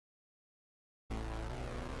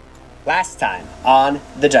Last time on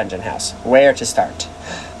the Dungeon House, where to start?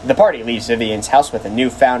 The party leaves Vivian's house with a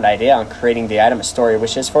newfound idea on creating the item a story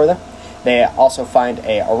wishes for them. They also find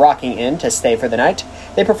a rocking inn to stay for the night.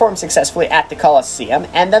 They perform successfully at the Colosseum,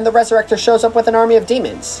 and then the Resurrector shows up with an army of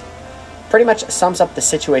demons. Pretty much sums up the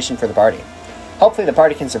situation for the party. Hopefully the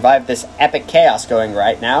party can survive this epic chaos going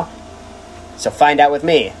right now. So find out with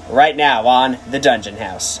me, right now on the Dungeon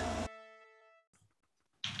House.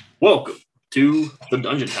 Welcome to the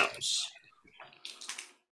Dungeon House.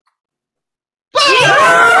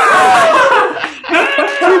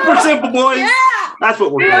 Super simple, boys. Yeah. That's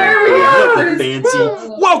what we're going to do. Fancy.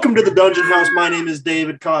 Welcome to the Dungeon House. My name is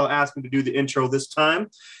David. Kyle asked me to do the intro this time.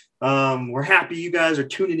 We're happy you guys are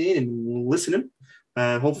tuning in and listening.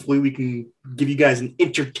 Hopefully we can give you guys an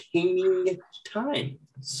entertaining time.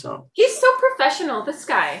 So he's so professional, this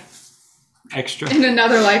guy. Extra. In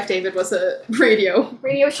another life, David was a radio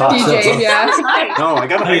show DJ. Yeah. No, I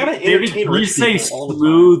gotta entertain. David, you say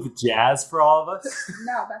smooth jazz for all of us?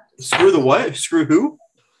 No, Screw the what? Screw who?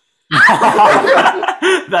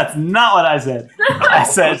 That's not what I said. I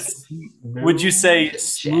said, would you say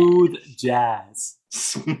smooth jazz?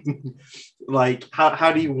 Like,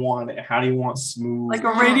 how do you want it? How do you want smooth? Like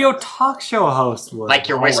a radio talk show host would. Like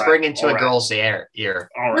you're whispering into a girl's ear.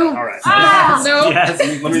 All right. No. Yes.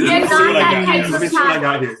 Let me see what I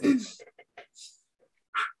got here.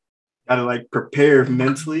 Gotta like prepare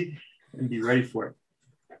mentally and be ready for it.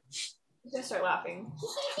 Just start laughing.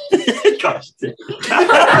 Gosh.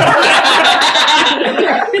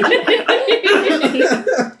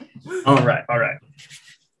 All right.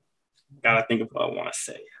 Gotta think of what I want to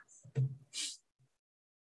say.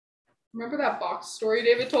 Remember that box story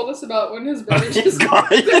David told us about when his brother just God.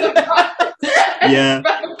 to the box? Yeah,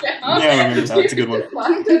 I remember that. It's a good one.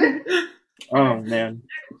 Oh man.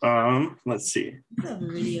 Let's see.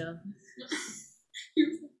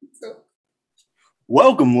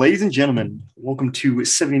 Welcome, ladies and gentlemen. Welcome to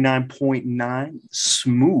 79.9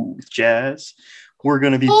 Smooth Jazz. We're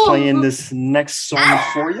going to be playing this next song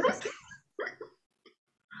for you.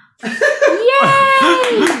 Yay!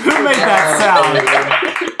 Who made that sound?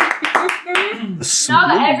 Now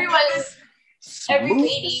that every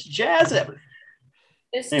lady jazz ever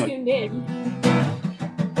is tuned in.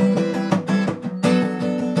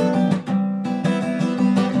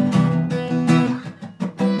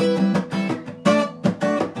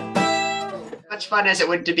 Much fun as it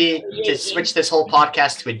would be to switch this whole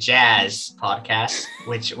podcast to a jazz podcast,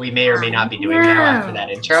 which we may or may not be doing now after that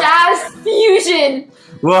intro. Jazz fusion!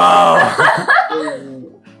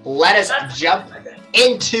 Whoa! Let us jump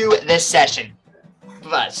into this session.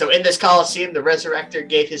 So in this Coliseum, the Resurrector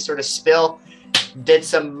gave his sort of spill, did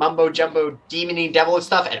some mumbo-jumbo demony devil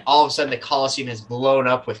stuff, and all of a sudden the Coliseum has blown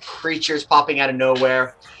up with creatures popping out of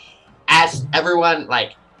nowhere. As everyone,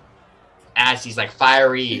 as these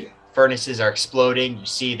fiery furnaces are exploding, you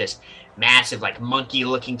see this massive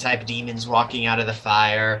monkey-looking type demons walking out of the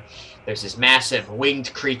fire. There's this massive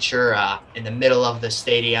winged creature in the middle of the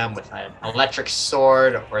stadium with an electric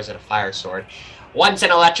sword, or is it a fire sword? One's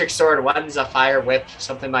an electric sword, one's a fire whip,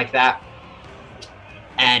 something like that.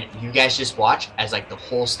 And you guys just watch as the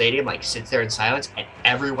whole stadium sits there in silence and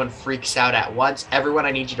everyone freaks out at once. Everyone,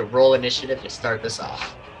 I need you to roll initiative to start this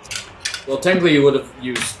off. Well, technically you would have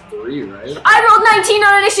used 3, right? I rolled 19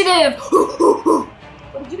 on initiative!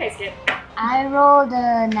 What did you guys get? I rolled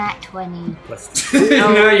a nat 20.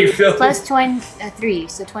 Now you feel Plus 3,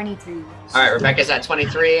 so 23. Alright, Rebecca's at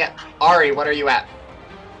 23. Ari, what are you at?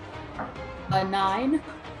 A 9.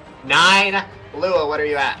 9. Lua, what are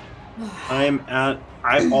you at? I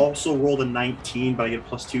also rolled a 19, but I get a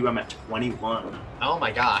plus 2. I'm at 21. Oh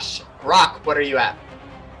my gosh. Rock, what are you at?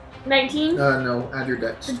 19. no, add your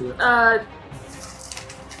dex to it.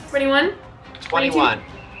 21. 21.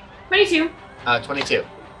 22. 22.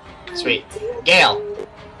 Sweet. Gale.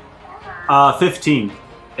 15.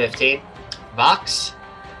 15. Vox.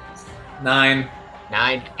 9.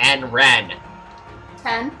 9. And Ren.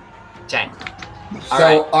 10. 10. So,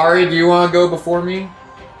 Alright. Ari, do you want to go before me?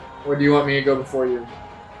 Or do you want me to go before you?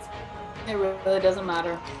 It really doesn't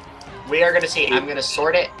matter. We are going to see. I'm going to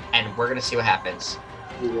sort it, and we're going to see what happens.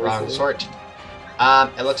 Wrong sort.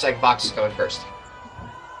 It looks like Vox is going first.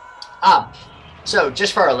 So,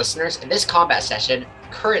 just for our listeners, in this combat session,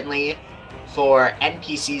 currently, for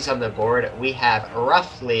NPCs on the board, we have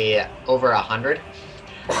roughly over 100.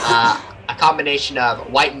 A combination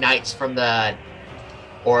of white knights from the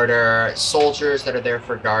order, soldiers that are there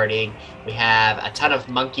for guarding. We have a ton of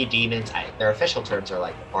monkey demons. Their official terms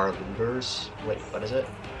are barlooters. Wait, what is it?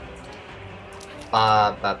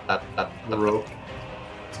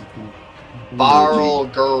 Barl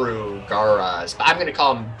Guru Gara Auras, but I'm going to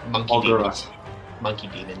call them monkey Augura. demons. Monkey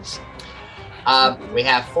demons. We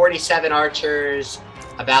have 47 archers,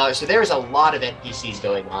 a Balrog. So there's a lot of NPCs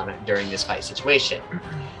going on during this fight situation.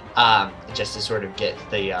 Just to sort of get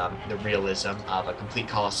the realism of a complete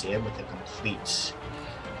Colosseum with a complete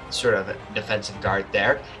sort of defensive guard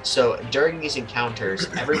there. So during these encounters,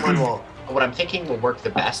 everyone will, what I'm thinking will work the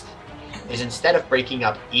best is instead of breaking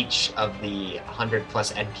up each of the 100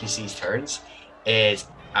 plus NPCs turns, is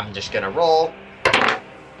I'm just gonna roll.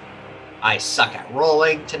 I suck at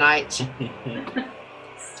rolling tonight.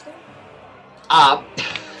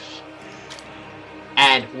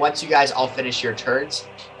 And once you guys all finish your turns,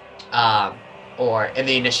 or in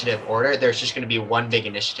the initiative order, there's just going to be one big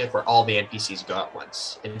initiative where all the NPCs go at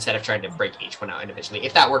once, instead of trying to break each one out individually,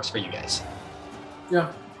 if that works for you guys.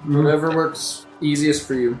 Yeah, whatever works easiest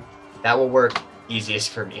for you. That will work easiest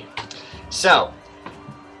for me. So,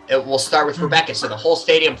 we'll start with Rebecca. So the whole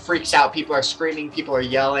stadium freaks out, people are screaming, people are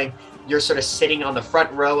yelling. You're sort of sitting on the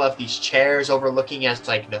front row of these chairs overlooking as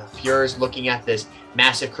like the Fuhrs looking at this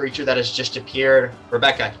massive creature that has just appeared.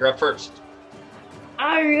 Rebecca, you're up first.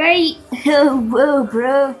 Alright. Whoa,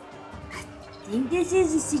 bro. I think this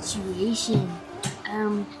is a situation.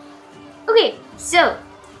 Okay, so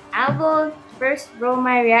I'll go first roll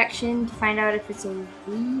my reaction to find out if it's a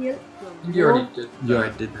wheel. You already did. You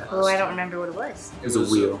already did that. Oh, I don't remember what it was. It was a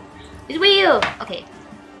wheel. It's a wheel! Okay.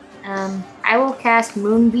 I will cast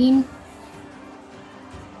Moonbeam.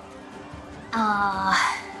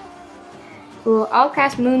 Cool. I'll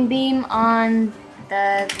cast Moonbeam on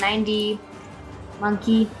the 90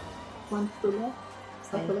 monkey. One to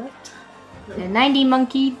the left. The 90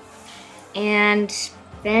 monkey. And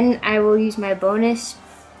then I will use my bonus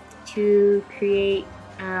to create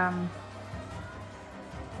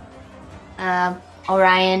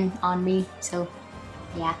Orion on me. So,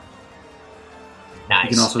 yeah. Nice. You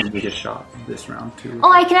can also make a shot this round too.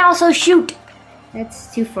 Oh, I can also shoot!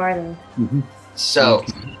 That's too far though. So,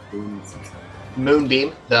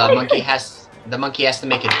 Moonbeam, the monkey has to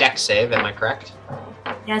make a dex save, am I correct?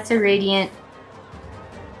 That's a radiant.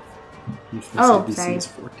 Usually Oh, DC sorry. is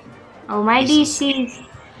 14. Oh, my DC is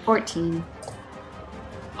 14.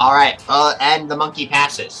 Alright, and the monkey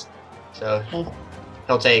passes. So, Okay.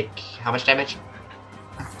 he'll take how much damage?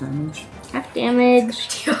 Half damage. Half damage.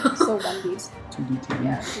 So 1d. 2d10.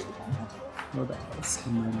 Yeah. Oh, that was.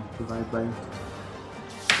 And then divide by.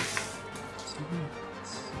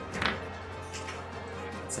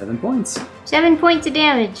 7 points. 7 points of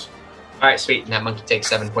damage. Alright, sweet. And that monkey takes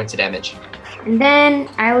 7 points of damage. And then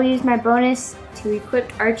I will use my bonus to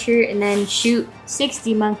equip Archer and then shoot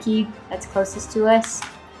 60 monkey that's closest to us.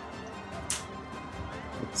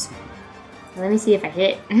 Let's see. Let me see if I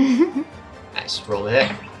hit. Nice. Roll the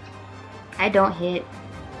hit. I don't hit.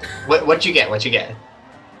 What'd you get? What'd you get?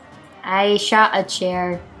 I shot a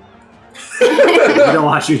chair. You don't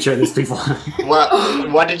want to shoot this people.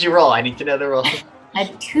 What did you roll? I need to know the roll. A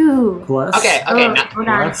 2. Plus. Okay, Oh, no. hold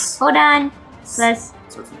on. Plus. Hold on. Plus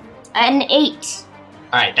So it's an 8.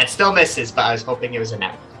 Alright, that still misses, but I was hoping it was a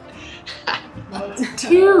net.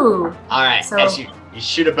 2. Alright, So- as you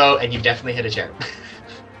shoot a bow and you definitely hit a chair.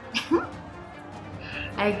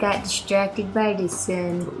 I got distracted by the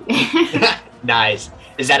sun. Nice.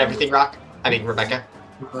 Is that everything, Rebecca?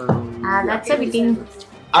 That's everything.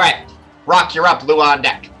 Alright, Rock, you're up. Lua on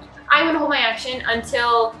deck. I'm gonna hold my action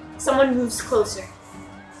until someone moves closer.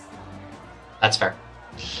 That's fair.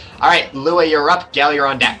 Alright, Lua, you're up. Gal, you're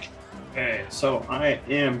on deck. Okay, so I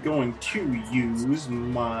am going to use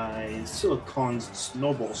my Silicon's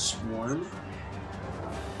Snowball Swarm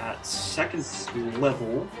at 2nd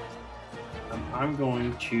level. I'm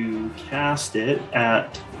going to cast it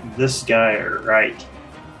at this guy right.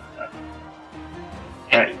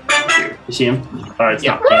 Right here. You see him? It's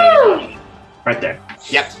Yep. not right there.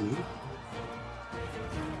 Yep.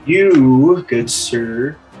 You, good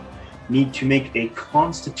sir, need to make a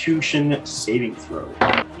Constitution saving throw.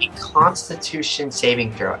 A Constitution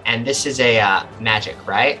saving throw. And this is a magic,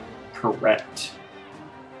 right? Correct.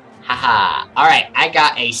 Haha. Alright, I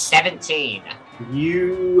got a 17.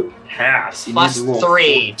 You pass. You Plus need to roll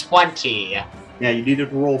 3, 20. Yeah, you need to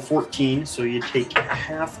roll 14, so you take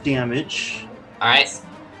half damage. Alright.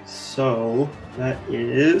 So that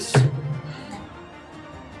is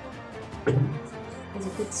It's a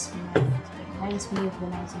good smell. It reminds me of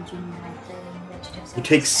when I was in junior high playing vegetables. you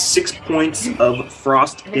take 6 points of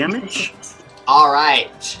frost damage.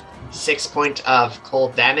 Alright. 6 point of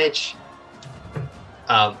cold damage.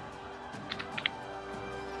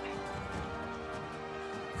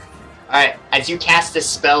 Alright, as you cast this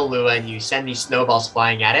spell, Lua, and you send these snowballs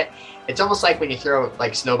flying at it, It's almost like when you throw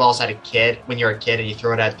like snowballs at a kid when you're a kid and you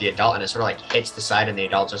throw it at the adult and it sort of like hits the side and the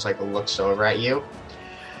adult just like looks over at you.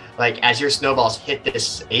 Like as your snowballs hit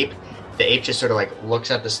this ape, the ape just sort of like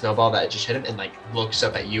looks at the snowball that just hit him and like looks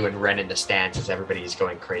up at you and Ren in the stands as everybody is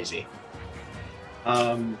going crazy.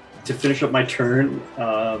 To finish up my turn,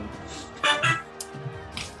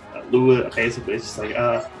 Lua basically is just like,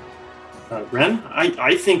 Ren,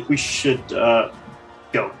 I think we should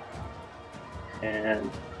go.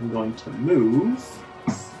 And I'm going to move.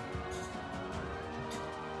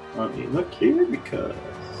 Let me look here because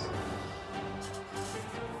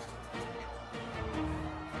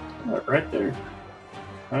right there.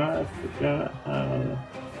 I forgot.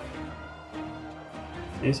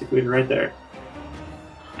 Basically, right there.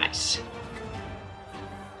 Nice.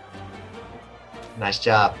 Nice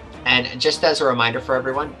job. And just as a reminder for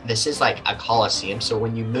everyone, this is like a coliseum. So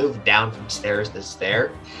when you move down from stairs to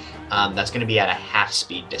stair, that's going to be at a half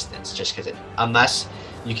speed distance. Just because unless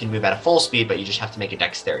you can move at a full speed, but you just have to make a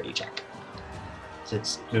dexterity check.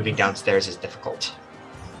 Since moving downstairs is difficult.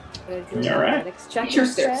 All right. Check Your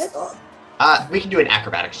instead. steps. We can do an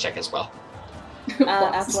acrobatics check as well.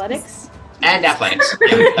 Athletics. And athletics.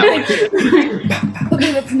 Yeah, that one.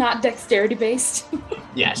 Okay, that's not dexterity based.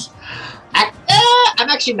 Yes. I'm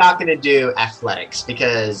actually not going to do athletics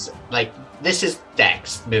because, like, this is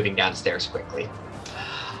dex moving downstairs quickly.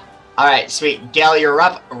 All right, sweet. Gale, you're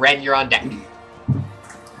up. Ren, you're on deck.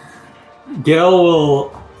 Gale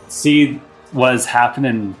will see what's happening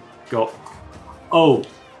and go, oh,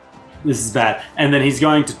 this is bad. And then he's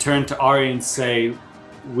going to turn to Ari and say,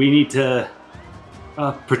 we need to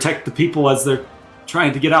protect the people as they're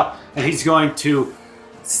trying to get out. And he's going to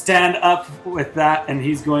stand up with that, and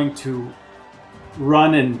he's going to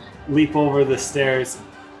run and leap over the stairs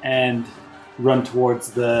and run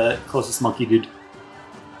towards the closest monkey dude.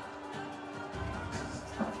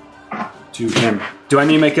 To him. Do I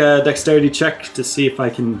need to make a dexterity check to see if I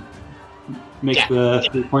can make the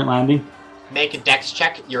 3-point landing? Make a dex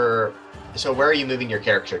check. So where are you moving your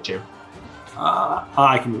character to?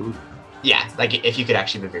 I can move him. Yeah, like if you could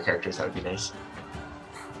actually move your characters, that would be nice.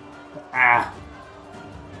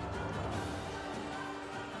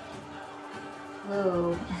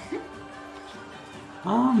 Oh.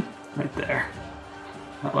 Right there.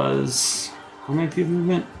 That was how many feet of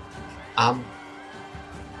movement?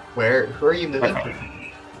 Who are you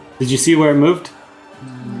moving? Did you see where it moved?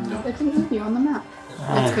 No, it didn't move you on the map.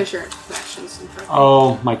 That's because your connection's interrupted.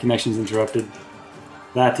 Oh, my connection's interrupted.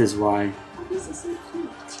 That is why.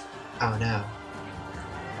 Oh no.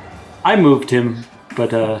 I moved him,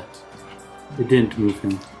 but it didn't move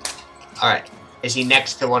him. Alright. Is he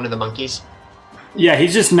next to one of the monkeys? Yeah,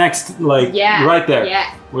 he's just next, like, right there.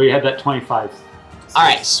 Yeah. Where you had that 25.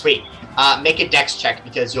 Alright, sweet. Make a dex check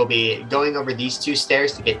because you'll be going over these 2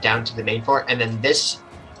 stairs to get down to the main floor, and then this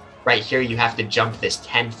right here, you have to jump this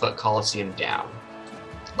 10-foot coliseum down.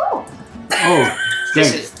 Oh.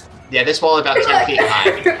 This wall is about 10 feet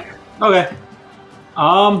high. Okay.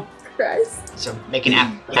 Christ. So make an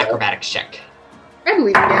acrobatics check. I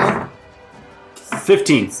believe you now.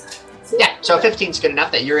 15. Yeah, so 15 is good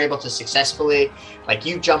enough that you're able to successfully, like,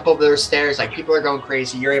 you jump over those stairs, like, people are going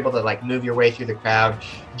crazy, you're able to, like, move your way through the crowd,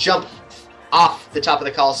 jump off the top of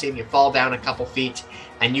the Coliseum, you fall down a couple feet,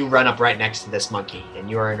 and you run up right next to this monkey, and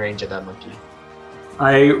you are in range of that monkey.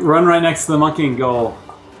 I run right next to the monkey and go,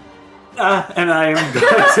 and I am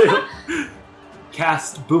going to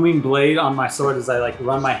cast Booming Blade on my sword as I, like,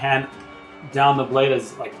 run my hand down the blade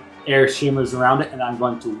as, like, air shimmers around it, and I'm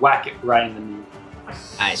going to whack it right in the knee.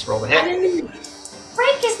 Nice, roll the hit.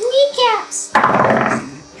 Break his kneecaps!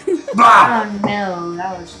 Bah! Oh no,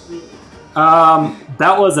 that was weird.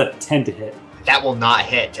 That was a 10 to hit. That will not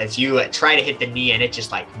hit, as you try to hit the knee, and it just,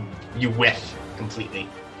 like, you whiff completely.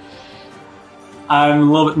 I'm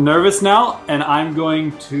a little bit nervous now, and I'm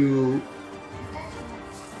going to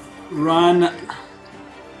run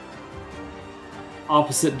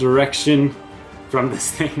opposite direction from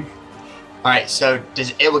this thing. Alright, so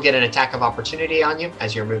it will get an attack of opportunity on you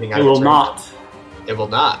as you're moving out It of its will range? not, It will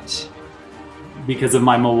not. because of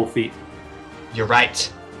my mobile feat. You're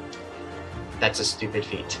right. That's a stupid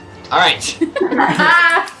feat. Alright.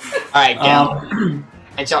 Alright, Gil.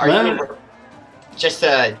 And so are you, just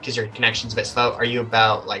because your connection's a bit slow, are you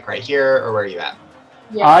about, like, right here, or where are you at?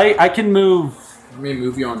 Yeah. I can move... Let me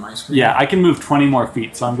move you on my screen. Yeah, I can move 20 more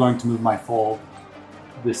feet, so I'm going to move my full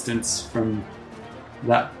distance from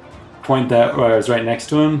that point that where I was right next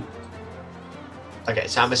to him. Okay,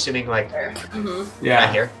 so I'm assuming, like, Yeah. right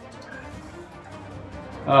here.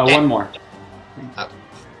 One more.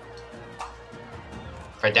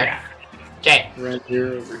 Right there? Okay, Right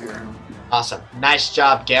here, over here. awesome. Nice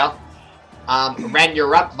job, Gale. Ren,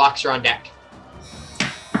 you're up. Vox, you're on deck.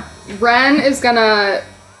 Ren is gonna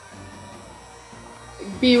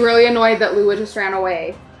be really annoyed that Lua just ran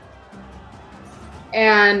away.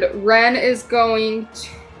 And Ren is going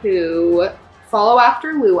to follow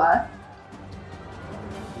after Lua.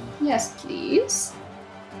 Yes, please.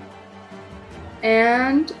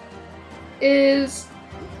 And is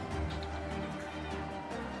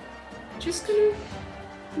just gonna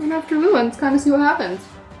run after Lua and kind of see what happens.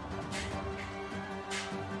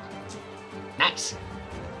 Nice.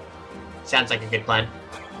 Sounds like a good plan.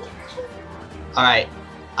 Alright.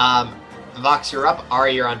 Vox, you're up.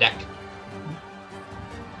 Ari, you're on deck.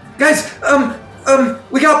 Guys,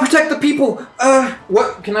 we gotta protect the people.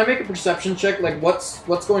 What? Can I make a perception check? Like, what's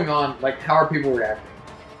going on? Like, how are people reacting?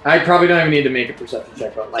 I probably don't even need to make a perception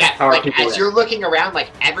check, but like, how are people as reacting? you're looking around, like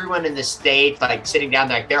everyone in the stage, like sitting down,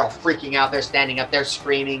 like they're all freaking out. They're standing up. They're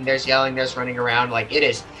screaming. There's yelling. There's running around. Like it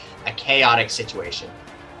is a chaotic situation.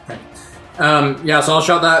 Yeah. So I'll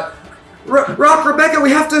shout that. Rock, Rebecca,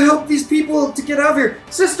 we have to help these people to get out of here.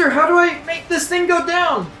 Sister, how do I make this thing go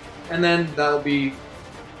down? And then that'll be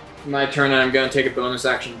my turn, and I'm gonna take a bonus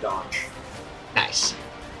action dodge. Nice.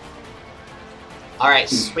 All right,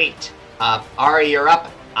 sweet. Ari, you're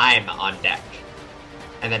up. I'm on deck.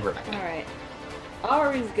 And then Rebecca. Alright.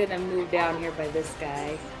 Ari's gonna move down here by this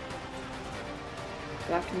guy.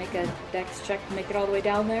 Do I have to make a dex check to make it all the way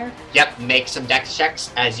down there? Yep, make some dex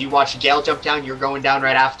checks. As you watch Gale jump down, you're going down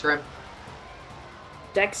right after him.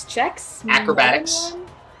 Dex checks? Acrobatics.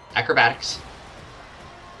 Acrobatics.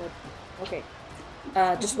 Okay.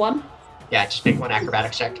 Just one? Yeah, just make one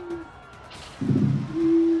acrobatics check.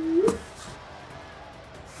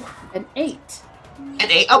 An 8.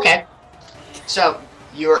 An 8, okay. So,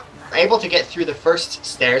 you're able to get through the first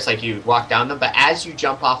stairs, like you walk down them, but as you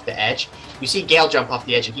jump off the edge, you see Gale jump off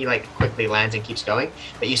the edge and he like quickly lands and keeps going,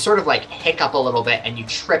 but you sort of like hiccup a little bit and you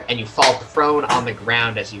trip and you fall prone on the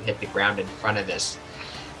ground as you hit the ground in front of this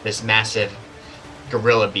massive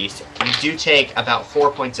gorilla beast. You do take about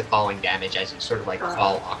 4 points of falling damage as you sort of like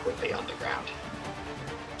fall awkwardly on the ground.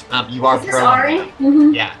 You are Is this prone. Ari?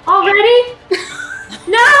 Mm-hmm. Yeah. Already?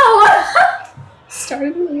 No!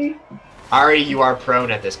 Started me. Ari, you are prone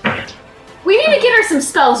at this point. We need to get her some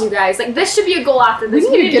spells, you guys. Like, this should be a goal after this.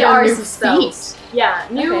 We need to get her Ari new some spells. Yeah,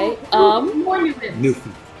 new. Okay, more new bits. New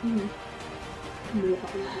feet.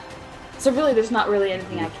 So really, there's not really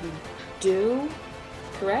anything I can do,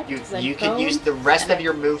 correct? You 'Cause I'm can prone? use the rest of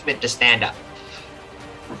your movement to stand up.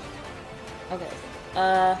 Okay.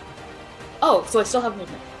 Oh, so I still have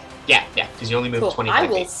movement. Yeah, because you only move Cool. 25 I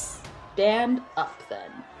will feet. stand up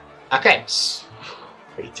then. Okay.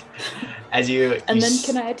 Wait. As you. And then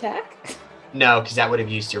can I attack? No, because that would have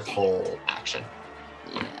used your full action.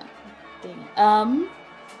 Yeah. Dang it.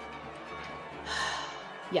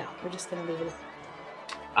 Yeah, we're just gonna leave it.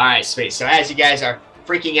 All right, sweet. So as you guys are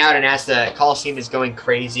freaking out and as the Coliseum is going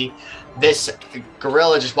crazy, this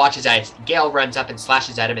gorilla just watches as Gale runs up and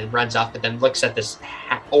slashes at him and runs off, but then looks at this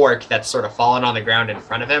orc that's sort of fallen on the ground in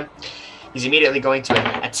front of him. He's immediately going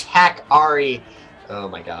to attack Ari. Oh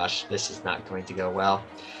my gosh, this is not going to go well.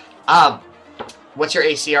 What's your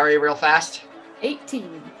AC, Ari, real fast?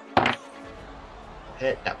 18.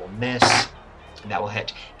 Hit, that will miss. And that will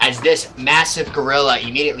hit. As this massive gorilla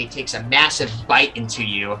immediately takes a massive bite into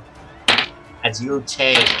you, as you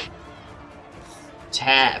take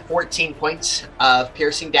 14 points of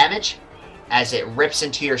piercing damage, as it rips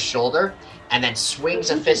into your shoulder, and then swings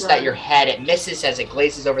a fist at your head. It misses as it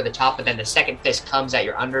glazes over the top, but then the second fist comes at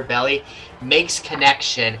your underbelly, makes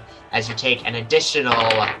connection as you take an additional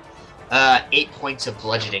 8 points of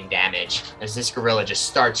bludgeoning damage, as this gorilla just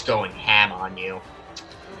starts going ham on you.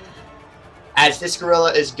 As this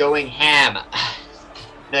gorilla is going ham,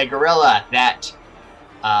 the gorilla that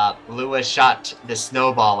Lua shot the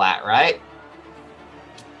snowball at, right?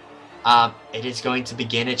 It is going to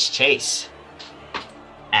begin its chase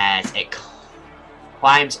as it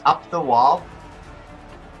climbs up the wall.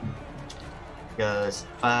 Goes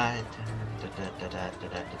 5.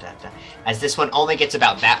 As this one only gets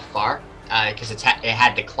about that far, because it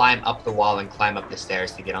had to climb up the wall and climb up the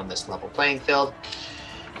stairs to get on this level playing field.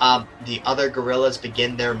 The other gorillas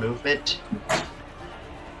begin their movement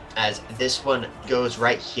as this one goes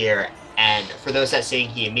right here, and for those that seeing,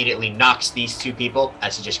 he immediately knocks these two people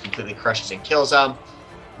as he just completely crushes and kills them.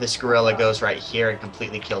 This gorilla goes right here and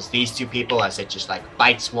completely kills these two people as it just like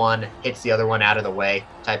bites one, hits the other one out of the way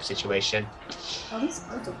type situation. Oh, these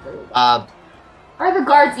guards are really bad. Are the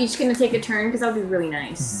guards each going to take a turn? Because that would be really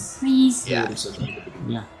nice. Please. Yeah.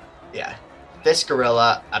 Yeah. Yeah. This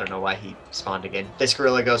gorilla, I don't know why he spawned again. This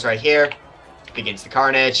gorilla goes right here, begins the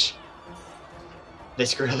carnage.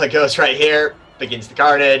 This gorilla goes right here, begins the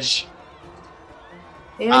carnage.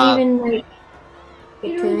 They don't even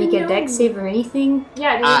get to make a dex save or anything.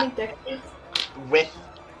 Yeah, they make dex saves. With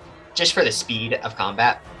just for the speed of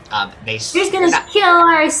combat, they're just gonna kill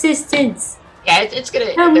our assistants. Yeah, it's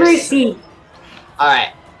gonna. No mercy. All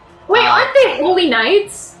right. Wait, aren't they holy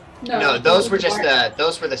knights? No, those were just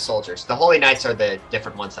the soldiers. The holy knights are the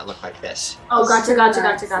different ones that look like this. Oh, gotcha.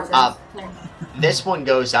 This one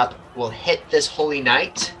goes up, will hit this holy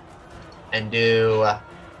knight, and do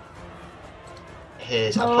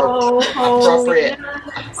his appropriate.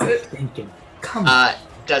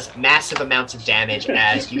 Does massive amounts of damage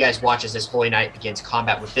as you guys watch as this holy knight begins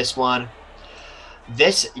combat with this one.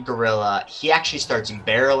 This gorilla, he actually starts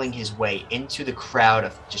barreling his way into the crowd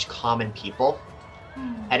of just common people,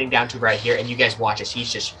 heading down to right here, and you guys watch as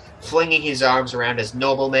he's just flinging his arms around as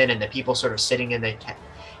noblemen, and the people sort of sitting in the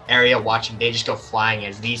area watching, they just go flying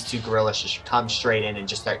as these two gorillas just come straight in and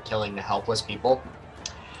just start killing the helpless people.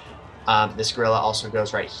 This gorilla also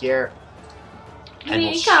goes right here.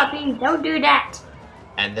 Copy. Don't do that.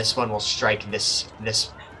 And this one will strike this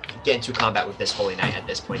get into combat with this holy knight at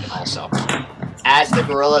this point also. As the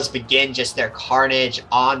gorillas begin just their carnage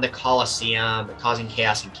on the Colosseum, causing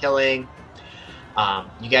chaos and killing,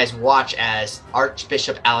 you guys watch as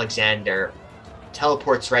Archbishop Alexander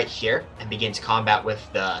teleports right here and begins combat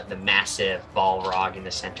with the massive Balrog in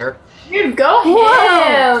the center. Dude, go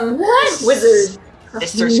him! What? Wizard.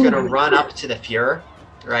 Sister's gonna run up to the Fuhrer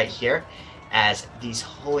right here as these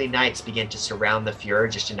holy knights begin to surround the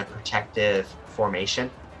Fuhrer just in a protective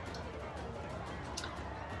formation.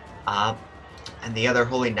 And the other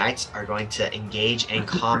holy knights are going to engage in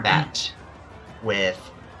combat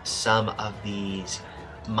with some of these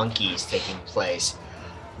monkeys taking place.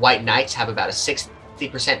 White knights have about a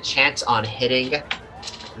 60% chance on hitting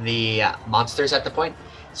the monsters at the point,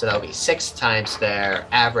 so that'll be 6 times their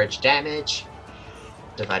average damage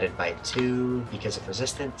divided by 2 because of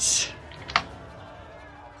resistance.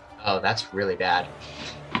 Oh, that's really bad,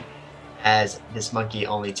 as this monkey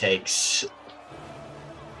only takes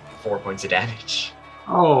 4 points of damage.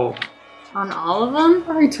 Oh. On all of them?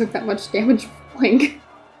 I already took that much damage from Blink.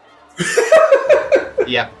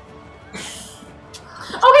 Yep.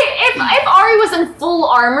 Okay, if Ari was in full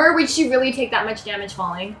armor, would she really take that much damage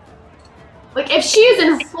falling? Like, if she is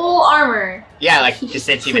in full armor. Yeah, like, just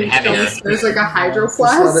it's even heavier. There's like a hydro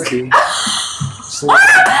flask. Yeah!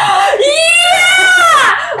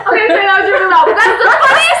 Okay, so that was really loud, but that's the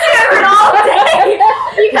funniest thing I've heard all day!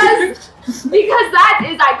 Because that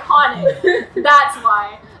is iconic. That's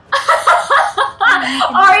why.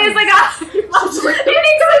 Ari is like,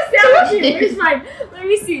 where's mine? Let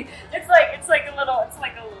me see. It's like a little,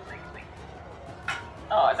 like,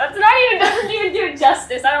 oh, doesn't even do it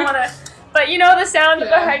justice. I don't want to, but you know the sound of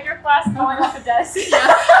the hydro flask going off a desk?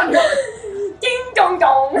 Ding dong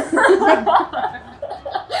dong.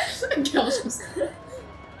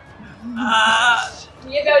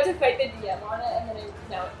 You go to fight the DM on it, and then it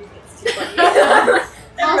gets too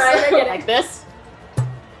funny. Like this?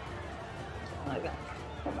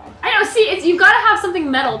 I know, see, you've got to have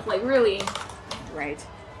something metal to, like, really. Right.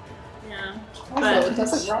 Yeah. Also, it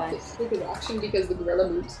doesn't rock take his action because the gorilla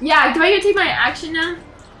moves. Yeah, do I get to take my action now?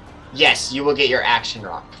 Yes, you will get your action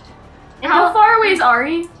rock. How far away is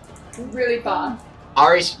Ari? Really far.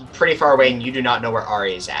 Ari's pretty far away, and you do not know where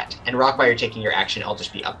Ari is at. And Rock, while you're taking your action, I'll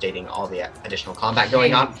just be updating all the additional combat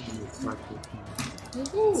going on.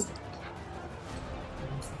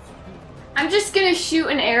 I'm just gonna shoot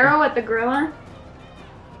an arrow at the gorilla.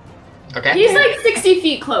 Okay. He's like 60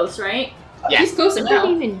 feet close, right? Yeah. He's close I enough.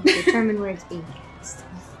 can't even determine where it's being cast.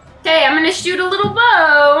 Okay, I'm gonna shoot a little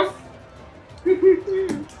bow.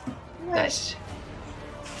 Nice.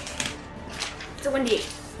 It's a 1d8.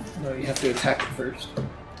 No, you have to attack it first.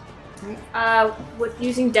 With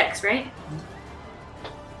using Dex, right?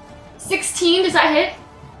 16, does that hit?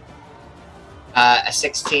 A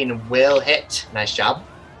 16 will hit. Nice job.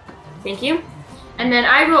 Thank you. And then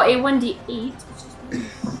I roll a 1d8.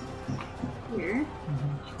 Here.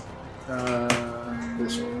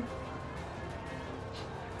 This one.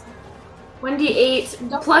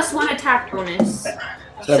 1d8 plus 1 attack bonus.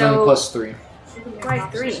 7 plus 3. Why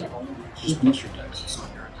 3? Just plus your dex. It's on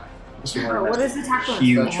your attack. Oh, what is the attack bonus?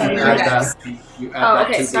 You Oh, add that. You add that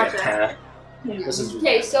okay, to the gotcha. attack. This is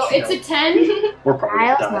Okay, so it's a 10. We're probably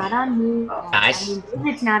Kyle's gonna not die. on mute. Nice. I mean,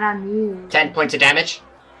 David's not on mute. 10 points of damage.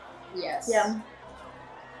 Yes. Yeah.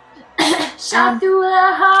 Shot through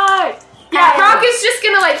the heart. Yeah, Brock is just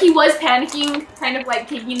gonna, like, he was panicking, kind of like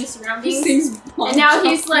taking the He surroundings. sings And now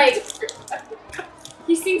he's like,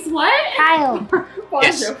 he sings what? Kyle.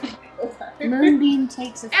 Yes. Moonbeam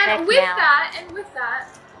takes effect And with now. that,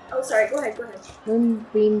 oh sorry, go ahead.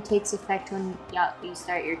 Moonbeam takes effect when you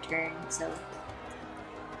start your turn, so.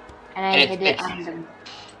 And I hit it on the.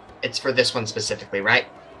 It's for this one specifically, right?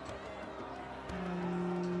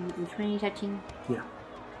 Which one are you touching? Yeah.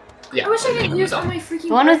 I wish I could use all my freaking.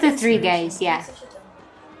 The one with the weapons. 3 guys, yeah.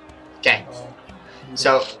 Okay.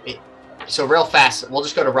 So real fast, we'll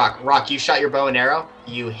just go to Rock. Rock, you shot your bow and arrow.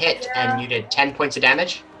 You hit, and you did 10 points of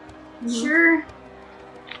damage. Sure.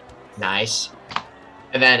 Nice.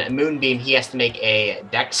 And then Moonbeam, he has to make a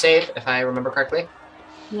dex save, if I remember correctly.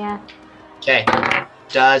 Yeah. Okay.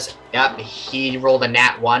 Yep, he rolled a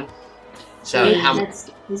nat 1. So Wait, how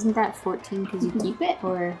isn't that 14 because you keep it,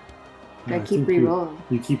 or do I No, keep think re-rolling?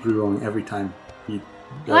 You keep re-rolling every time he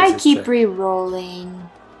does I his keep check. re-rolling.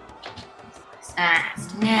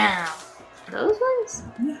 Now. Those ones?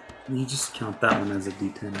 You just count that one as a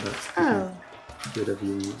d10, but Oh. whatever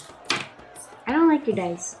you want. I don't like your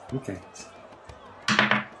dice. Okay.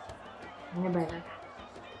 I'm gonna buy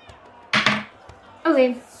that.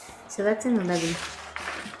 Okay, so that's an 11.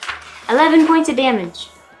 11 points of damage.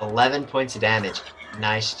 11 points of damage.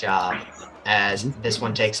 Nice job. As this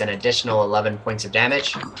one takes an additional 11 points of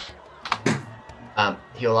damage.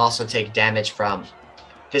 He'll also take damage from...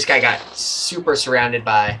 This guy got super surrounded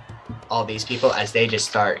by all these people as they just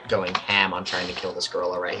start going ham on trying to kill this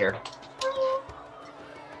gorilla right here.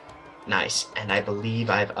 Nice. And I believe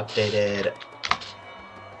I've updated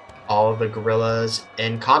all of the gorillas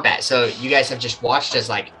in combat. So you guys have just watched as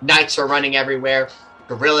like knights are running everywhere.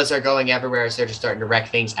 Gorillas are going everywhere as they're just starting to wreck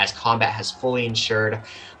things as combat has fully ensured.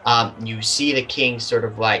 You see the king sort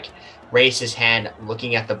of like raise his hand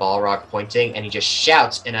looking at the Balrog pointing, and he just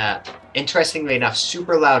shouts in a, interestingly enough,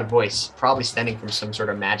 super loud voice, probably stemming from some sort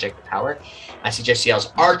of magic power, as he just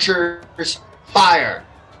yells, "Archers, fire!"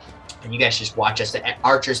 And you guys just watch as the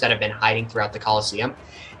archers that have been hiding throughout the Colosseum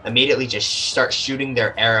immediately just start shooting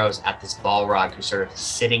their arrows at this Balrog who's sort of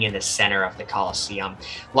sitting in the center of the Colosseum.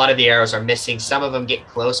 A lot of the arrows are missing. Some of them get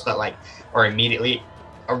close, but are immediately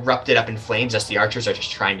erupted up in flames as the archers are just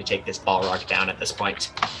trying to take this Balrog down at this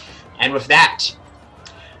point. And with that,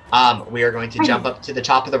 we are going to jump up to the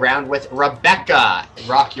top of the round with Rebecca.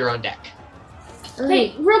 Rock, you're on deck.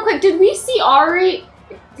 Hey, real quick, did we see Ari?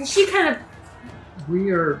 Did she kind of?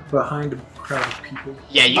 We are behind a crowd of people.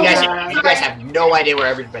 Yeah, you guys have no idea where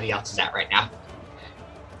everybody else is at right now.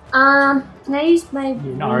 Can I use my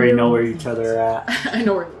You already know where each other are at. I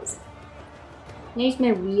know where it is. Can I use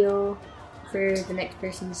my wheel for the next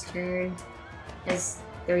person's turn as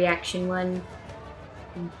the reaction one?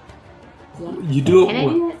 Yeah. You do Can I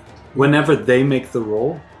do it? whenever they make the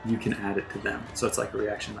roll. You can add it to them, so it's like a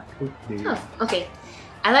reaction. Like, "Ooh, maybe." Oh, okay.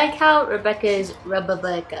 I like how Rebecca is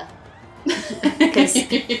Rebecca.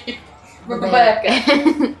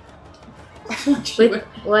 Rebecca. With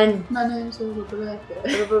one. My name's Rebecca.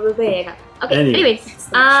 Rebecca. Okay, Anyways.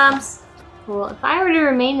 anyways. Well, if I were to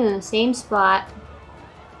remain in the same spot,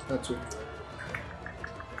 That's what.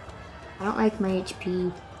 I don't like my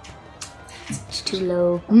HP. It's too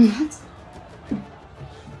low.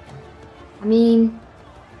 I mean,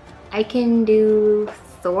 I can do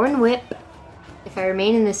Thorn Whip if I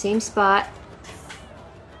remain in the same spot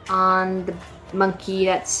on the monkey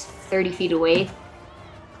that's 30 feet away.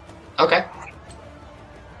 Okay.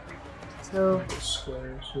 So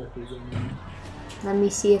Squares representing. let me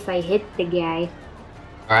see if I hit the guy.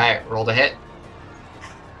 Alright, roll to hit.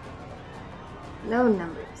 Low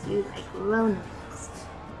numbers. You like low numbers.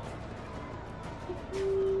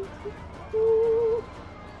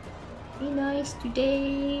 Be nice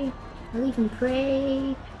today. I'll even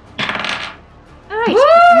pray. Alright.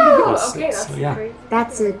 Yes, Okay, so, that's yeah. crazy.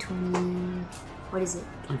 That's a 20. What is it?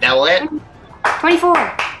 That will hit. 24.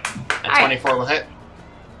 That 24 will hit.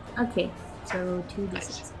 Okay, so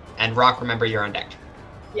 2d6. And Rock, remember you're on deck.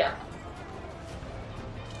 Yeah.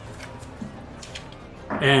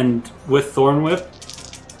 And with Thorn Whip,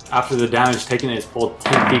 after the damage taken, it is pulled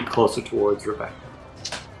 10 feet closer towards Rebecca.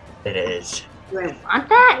 It is. Do I want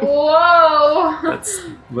that? Whoa. That's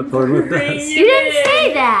what Thorn Whip does. You didn't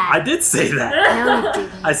say that. I did say that. No, you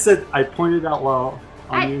didn't. I said I pointed out while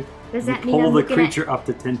you Does that mean pull I'm the looking creature up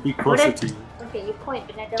to 10 feet closer What to you. Okay, you point,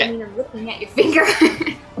 but that don't Okay. mean I'm looking at your finger.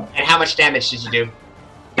 And how much damage did you do?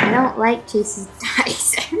 I don't like Chase's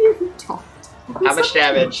dice. I really don't. How much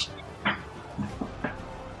damage?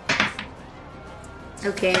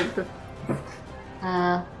 Okay.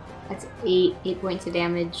 That's 8 points of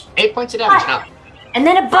damage. 8 points of damage. Now, And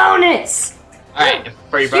then a bonus! alright,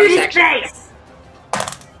 for your Shoot bonus his action. face!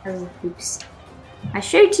 Oh, oops. I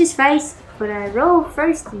shoot his face, but I roll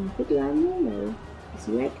first and put it on yellow. Because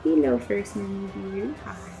you like to be low first and then you be really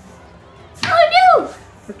high. Woo!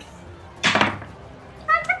 Okay.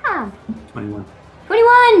 Ah, 21.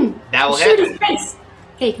 21! That will Shoot hit. his face!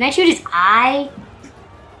 Okay, can I shoot his eye?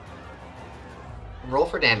 Roll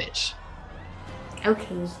for damage.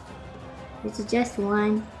 Okay. This is just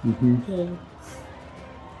one. Mm-hmm. Okay.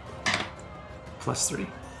 +3.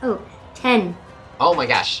 Oh, 10. Oh my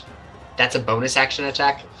gosh. That's a bonus action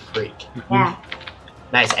attack? Freak. Yeah.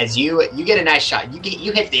 Nice. As you get a nice shot.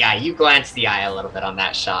 You hit the eye. You glance the eye a little bit on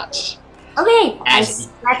that shot. Okay, I As-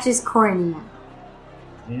 scratch his cornea.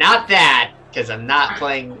 Not that, because I'm not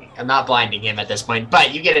blinding him at this point,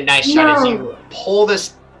 but you get a nice shot as you pull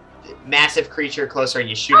this massive creature closer and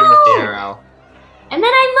you shoot him with the arrow. And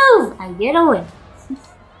then I move. I get away.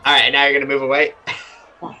 Alright, and now you're gonna move away.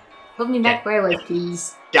 Put me back where I was,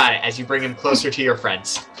 please. Got it, as you bring him closer to your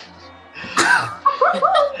friends.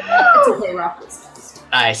 It's okay, Rock was fast.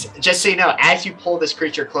 Nice. Just so you know, as you pull this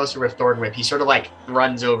creature closer with Thorn Whip, he sort of like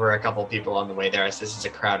runs over a couple people on the way there, as this is a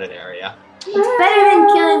crowded area. It's better than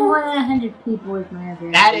killing more than 100 people with my other.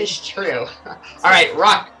 That is true. Alright,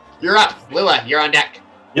 Rock, you're up. Lila, you're on deck.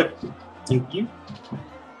 Yep. Thank you.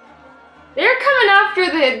 They're coming after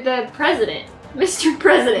the president. Mr.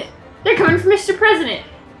 President. They're coming for Mr. President.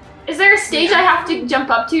 Is there a stage I have to jump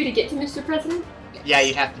up to get to Mr. President? Yeah,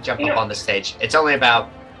 you'd have to jump up on the stage. It's only about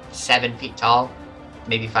 7 feet tall,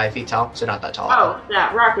 maybe 5 feet tall, so not that tall. Oh,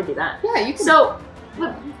 yeah, Rock would do that. Yeah, you can. So,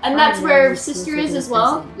 and that's where Sister is as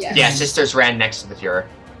well? Yeah. Yeah, Sisters ran next to the Fuhrer.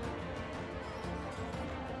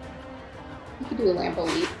 You could do a Lambo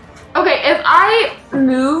leap. Okay, if I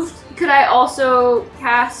moved, could I also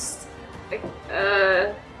cast, like,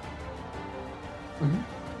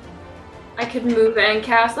 I could move and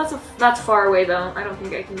cast. That's far away though. I don't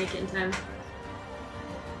think I can make it in time.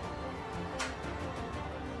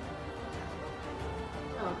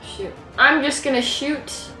 Oh shoot! I'm just gonna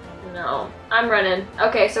shoot. No, I'm running.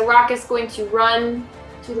 Okay, so Rock is going to run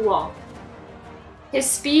to the wall. His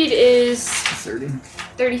speed is 30.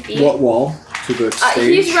 30 feet. What wall? To the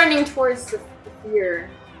stage? He's running towards the pier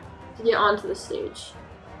to get onto the stage.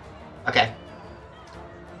 Okay.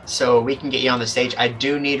 So we can get you on the stage. I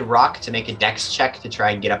do need Rock to make a dex check to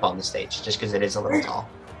try and get up on the stage, just because it is a little tall.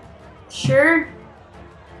 Sure.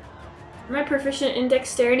 Am I proficient in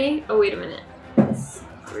dexterity? Oh, wait a minute.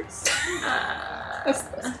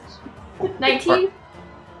 19?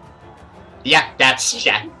 Yeah,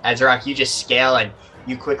 as Rock, you just scale and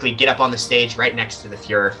you quickly get up on the stage right next to the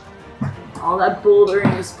Fuhrer. All that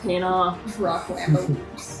bouldering is paying off. Rock Lambo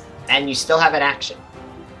leaps. And you still have an action.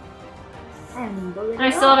 I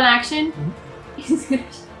still have an action?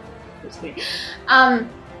 Just kidding.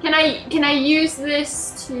 Can I use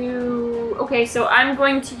this to... Okay, so I'm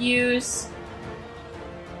going to use...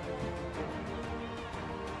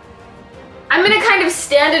 I'm gonna kind of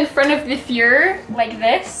stand in front of the Fuhrer, like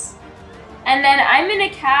this. And then I'm gonna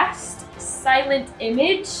cast Silent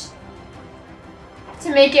Image to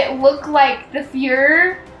make it look like the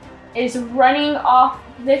Fuhrer is running off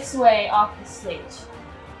this way off the stage.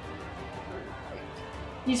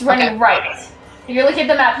 He's running right. If you're looking at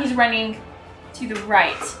the map, he's running to the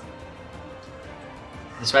right.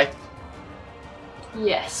 This way?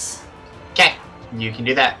 Yes. Okay, you can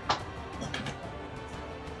do that.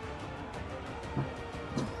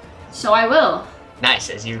 So I will. Nice,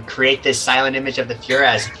 as you create this silent image of the Fuhrer,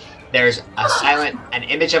 as there's an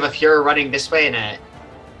image of a Fuhrer running this way and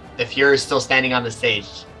the Fuhrer is still standing on the stage.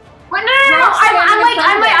 What? No.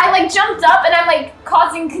 I like jumped up and I'm like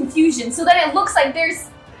causing confusion so that it looks like there's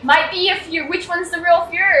might be a Fuhrer. Which one's the real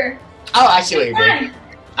Fuhrer? Oh, I see what you're doing.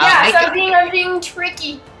 Yeah, so I'm being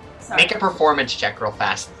tricky. Sorry. Make a performance check real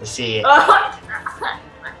fast to see how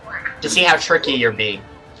tricky you're being.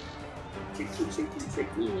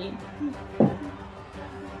 Tricky.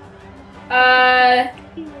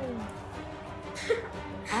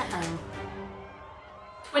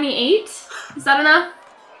 28? Is that enough?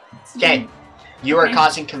 Okay, you are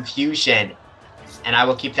causing confusion, and I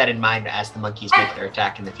will keep that in mind as the monkeys make their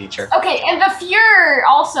attack in the future. Okay, and the Fuhrer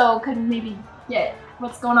also could maybe get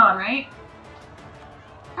what's going on, right?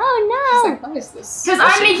 Oh no! What is this? Because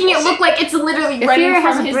I'm making it look like it's literally The running Fuhrer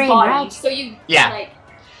has from a his brain, body. right? So you Yeah.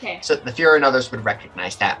 okay. So the Fuhrer and others would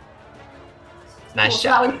recognize that. Nice Cool, so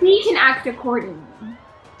job. that way he can act accordingly.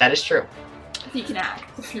 That is true. If he can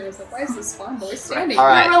act. The Fuhrer's like, why is this farm boy standing? All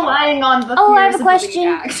right. We're relying on the Oh, I have a Fuhrer's ability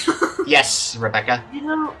to question. act. Yes, Rebecca. You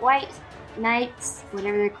know, White Knights,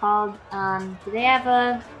 whatever they're called, do they have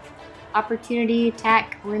a opportunity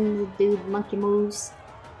attack when the dude monkey moves?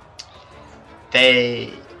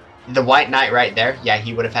 The White Knight right there, yeah,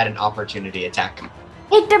 he would have had an opportunity attack.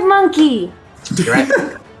 Hit the monkey! You're right.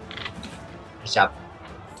 Nice job.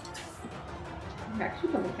 actually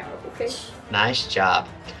become accountable. Okay. Nice job.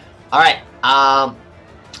 All right.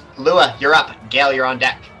 Lua, you're up. Gale, you're on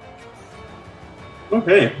deck.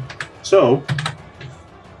 Okay, so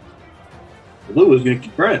Lua's gonna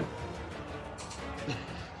keep running.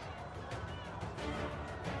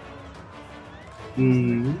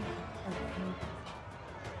 Hmm.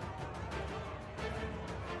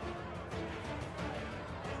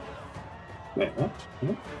 Wait, what?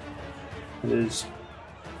 It is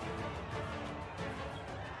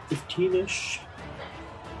 15-ish.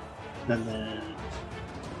 And then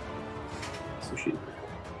so she's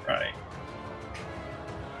right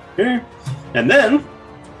here. And then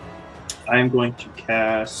I'm going to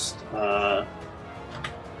cast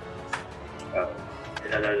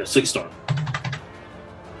Sleet Storm.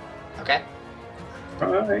 Okay.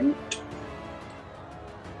 Right.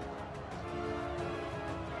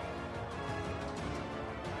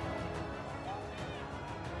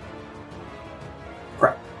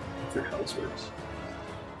 Crap. That's how this works.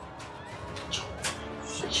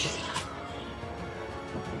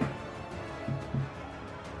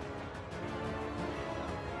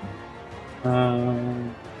 I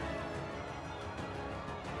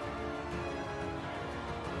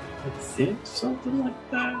think something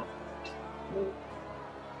like that.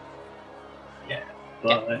 Yeah,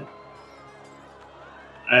 but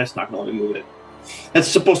it's not going to let me move it. It's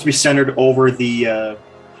supposed to be centered over the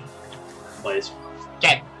place.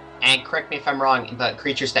 Okay. And correct me if I'm wrong, but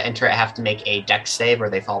creatures that enter it have to make a dex save or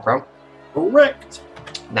they fall prone. Correct.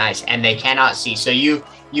 Nice. And they cannot see. So you've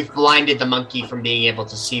blinded the monkey from being able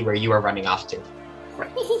to see where you are running off to.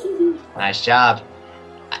 Right. Nice job.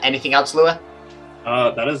 Anything else, Lua?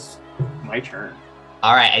 That is my turn.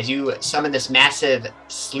 All right. As you summon this massive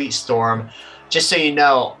sleet storm, just so you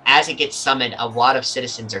know, as it gets summoned, a lot of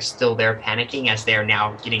citizens are still there panicking as they are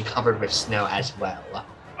now getting covered with snow as well.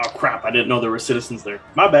 Oh crap, I didn't know there were citizens there.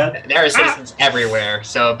 My bad. There are citizens everywhere,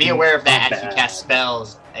 so be aware of that My as you bad. cast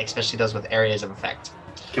spells, especially those with areas of effect.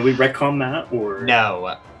 Can we retcon that, or...?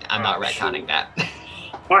 No, I'm not Oh, retconning that.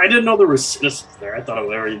 Well, I didn't know there were citizens there. I thought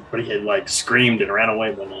everybody had, like, screamed and ran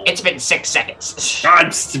away, but no. It's been 6 seconds.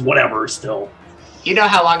 God, whatever, still. You know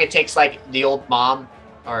how long it takes, like, the old mom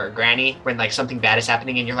or granny when, like, something bad is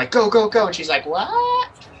happening and you're like, go, go, go, and she's like, what?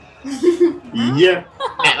 Yeah.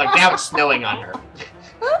 And, like, now it's snowing on her.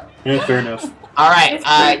 Yeah, fair enough. All right, It's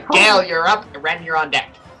pretty cold. Gale, you're up. Ren, you're on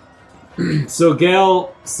deck. So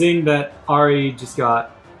Gale, seeing that Ari just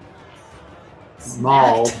got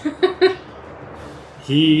mauled,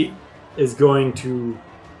 he is going to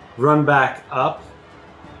run back up,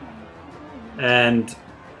 and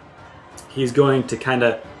he's going to kind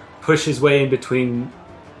of push his way in between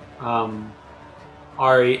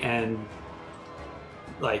Ari and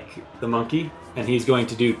like the monkey, and he's going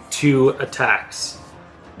to do 2 attacks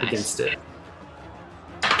against it.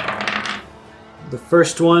 The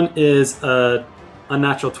first one is a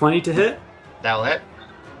unnatural 20 to hit. That'll hit.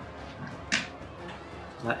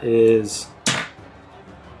 That is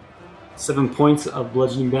 7 points of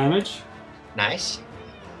bludgeoning damage. Nice.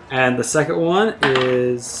 And the second one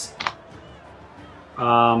is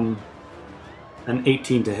an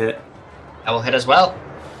 18 to hit. That will hit as well.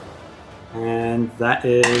 And that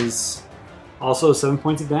is also 7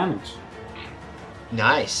 points of damage.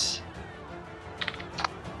 Nice.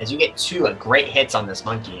 As you get 2 great hits on this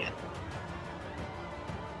monkey.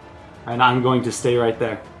 And I'm going to stay right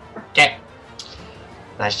there. Okay.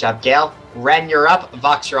 Nice job, Gale. Ren, you're up.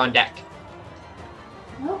 Vox, you're on deck.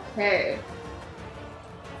 Okay.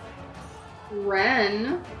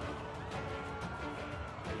 Ren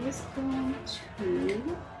is going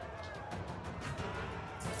to.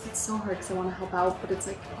 It's so hard because I want to help out, but it's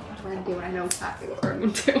like, what do Ren do? And I know exactly what Ren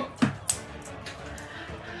would do.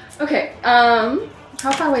 Okay.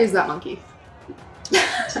 How far away is that monkey? No.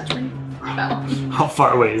 How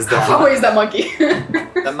far away is that? How far away is that monkey?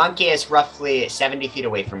 The monkey is roughly 70 feet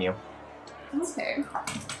away from you. Okay.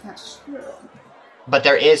 That's true. But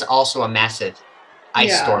there is also a massive ice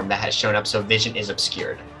Yeah. storm that has shown up, so vision is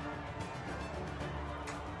obscured.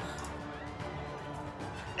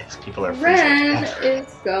 As people are freezing. Ren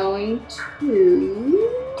is going to.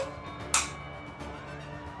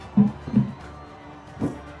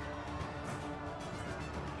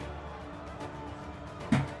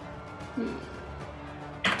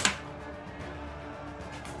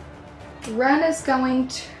 Ren is going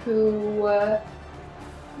to. What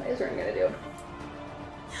is Ren gonna do?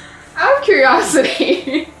 Out of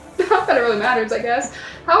curiosity, not that it really matters, I guess.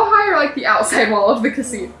 How high are like the outside wall of the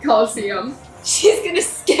Coliseum? She's gonna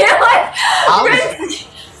scale it. Ren,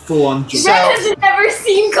 Full on jump. Ren has never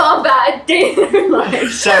seen combat a day in her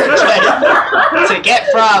life. So to get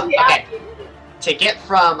from okay, To get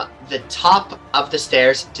from the top of the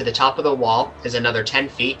stairs to the top of the wall is another 10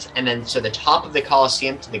 feet, and then to the top of the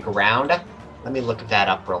Colosseum to the ground, let me look that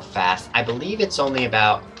up real fast. I believe it's only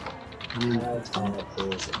about... How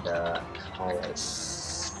tall is the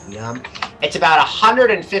Colosseum? It's about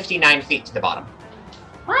 159 feet to the bottom.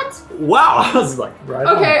 What? Wow, I was like, right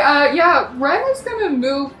Okay, on. yeah, Ren is gonna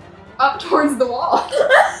move up towards the wall.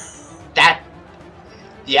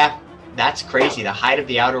 That's crazy. The height of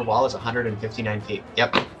the outer wall is 159 feet.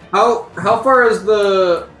 Yep. How far is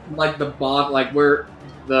the bog, like where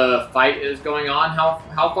the fight is going on?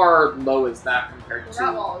 How far low is that compared to?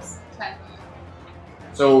 That wall is 10 feet.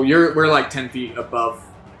 So we're like 10 feet above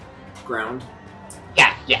ground.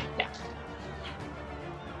 Yeah.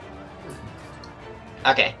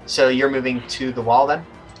 Okay, so you're moving to the wall then?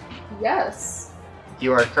 Yes.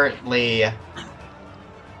 You are currently...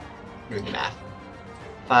 doing the math.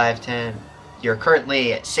 5, 10... You're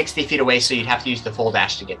currently 60 feet away, so you'd have to use the full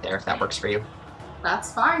dash to get there, if that works for you.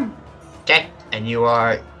 That's fine. Okay, and you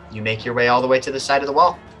make your way all the way to the side of the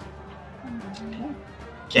wall.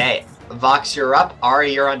 Okay, Vox, you're up.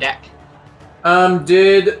 Ari, you're on deck.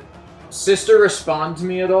 Did Sister respond to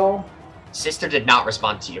me at all? Sister did not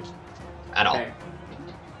respond to you at all. Okay.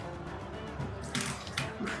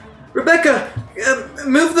 Rebecca,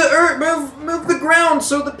 move the earth, move the ground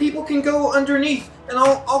so the people can go underneath, and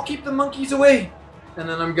I'll keep the monkeys away. And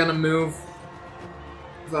then I'm gonna move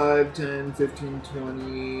 5, 10, 15,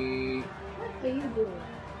 20. What are you doing?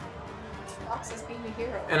 Fox is being a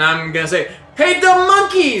hero. And I'm gonna say, "Hey, dumb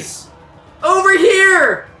monkeys, over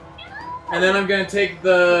here!" And then I'm gonna take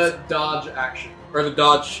the dodge action, or the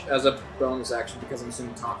dodge as a bonus action because I'm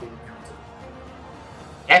assuming talking counted.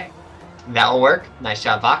 Okay, that will work. Nice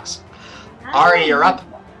job, Vox. Ari, you're up.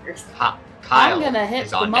 Kyle I'm gonna hit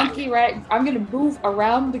is the on monkey deck. I'm gonna move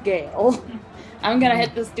around the gale. I'm gonna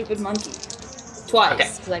hit the stupid monkey. Twice, Okay.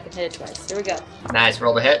 because I can hit it twice. Here we go. Nice,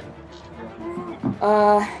 roll to hit.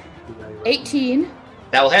 18.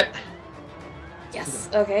 That will hit. Yes,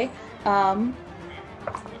 okay.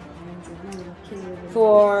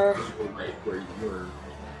 For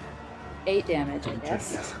 8 damage, I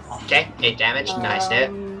guess. Okay, 8 damage. Nice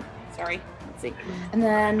hit. Sorry, let's see. And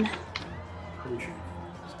then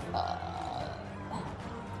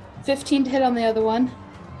 15 to hit on the other one.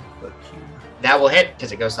 That will hit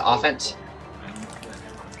because it goes to offense.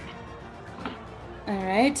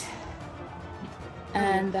 Alright.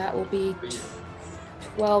 And that will be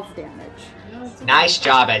 12 damage. Nice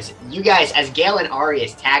job as you guys, as Gale and Ari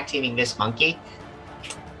is tag teaming this monkey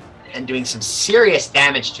and doing some serious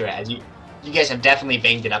damage to it. As you guys have definitely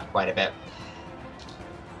banged it up quite a bit.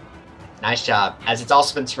 Nice job, as it's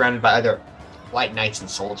also been surrounded by other white knights and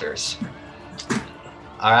soldiers.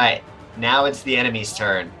 All right, now it's the enemy's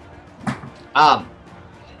turn.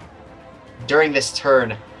 During this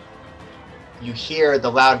turn, you hear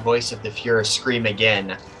the loud voice of the Fuhrer scream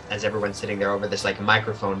again as everyone's sitting there over this like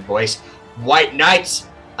microphone voice. White Knights,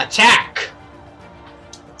 attack!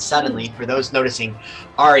 Suddenly, for those noticing,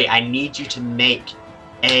 Ari, I need you to make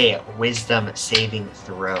a wisdom saving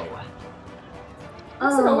throw.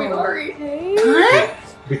 So we worry. What?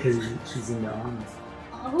 Because she's in the arms.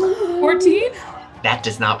 14? That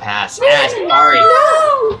does not pass. As Ari,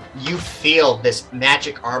 you feel this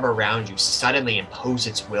magic arm around you suddenly impose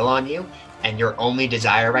its will on you, and your only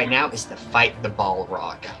desire right now is to fight the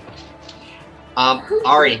Balrog.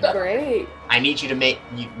 Ari, Great. I need you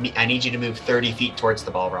to move 30 feet towards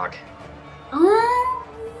the Balrog.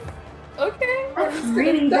 Okay. That's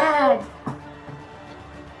really bad.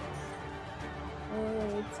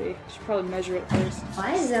 Let's see. I should probably measure it first.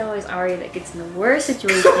 Why is it always Ari that gets in the worst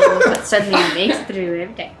situation but suddenly makes it through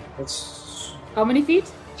every day? That's How many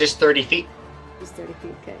feet? Just 30 feet, Just 30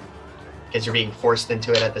 feet, okay. because you're being forced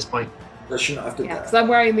into it at this point. that should not have to Yeah, because I'm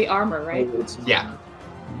wearing the armor, right? Yeah.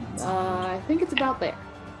 I think it's about there.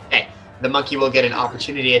 The monkey will get an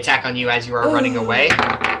opportunity attack on you as you are running away.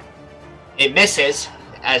 It misses,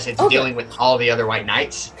 as it's dealing with all the other white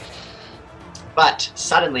knights. But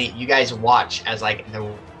suddenly, you guys watch as like the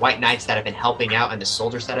white knights that have been helping out and the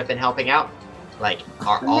soldiers that have been helping out, like,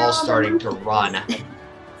 are all starting to run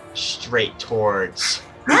straight towards.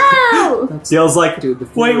 No! Gale's like, Dude, the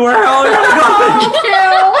wait, Fuhrer- where are you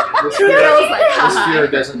going? This Girl's like, Fuhrer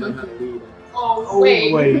hi. doesn't know how to lead. Oh,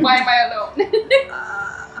 wait. wait. Why am I alone?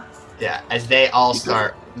 Yeah, as they all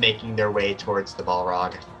start making their way towards the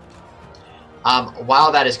Balrog.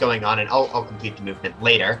 While that is going on, and I'll complete the movement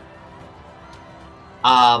later.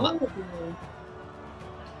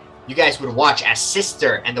 You guys would watch as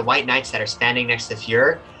Sister and the White Knights that are standing next to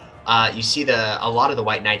Fuhrer. You see a lot of the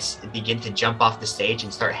White Knights begin to jump off the stage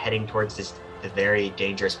and start heading towards this the very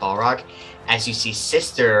dangerous Balrog, as you see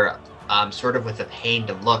Sister sort of with a pained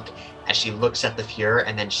look as she looks at the Fuhrer,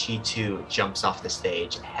 and then she too jumps off the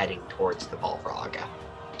stage, heading towards the Balrog.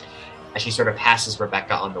 As she sort of passes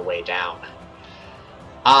Rebecca on the way down.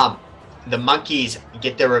 The monkeys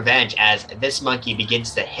get their revenge as this monkey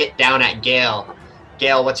begins to hit down at Gale.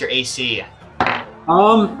 Gale, what's your AC?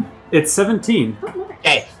 It's 17.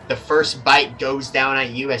 Okay, the first bite goes down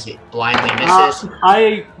at you as it blindly misses.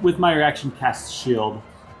 I, with my reaction, cast Shield.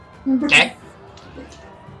 Okay.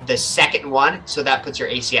 The second one, so that puts your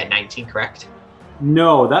AC at 19, correct?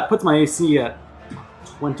 No, that puts my AC at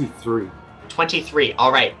 23. 23,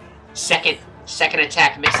 all right. Second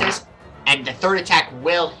attack misses, and the third attack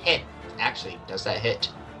will hit. Actually, does that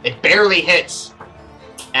hit? It barely hits,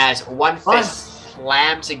 as one fist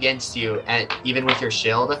slams against you, and even with your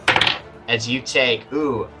shield, as you take,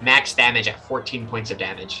 max damage at 14 points of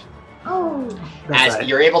damage. Oh. As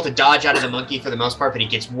you're able to dodge out of the monkey for the most part, but he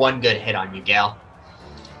gets one good hit on you, Gale.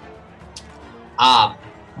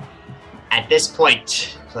 At this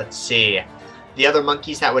point, let's see. The other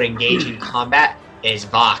monkeys that would engage in combat is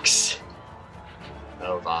Vox.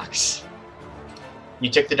 Oh, Vox. You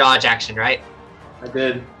took the dodge action, right? I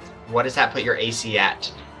did. What does that put your AC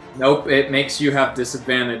at? Nope, it makes you have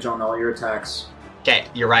disadvantage on all your attacks. Okay,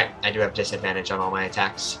 you're right. I do have disadvantage on all my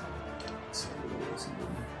attacks.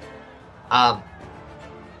 Yep,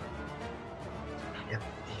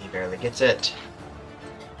 he barely gets it.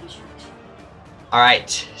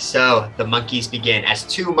 Alright, so the monkeys begin. As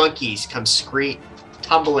two monkeys come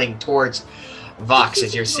tumbling towards Vox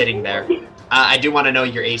as you're sitting there. I do want to know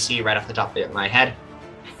your AC right off the top of my head.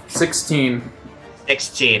 16.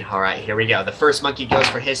 16. Alright, here we go. The first monkey goes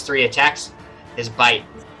for his 3 attacks. His bite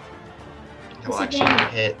will actually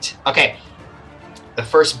hit. Okay. The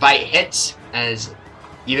first bite hits, as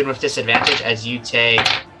even with disadvantage, as you take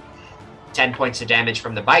 10 points of damage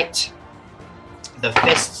from the bite. The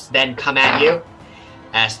fists then come at you,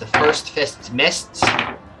 as the first fist missed,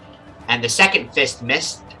 and the second fist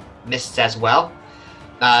missed as well.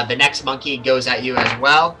 The next monkey goes at you as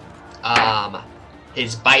well.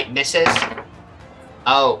 His bite misses.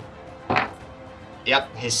 Oh.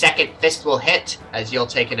 Yep, his second fist will hit, as you'll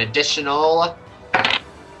take an additional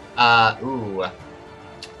 8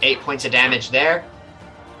 points of damage there.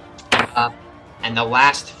 And the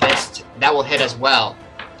last fist, that will hit as well,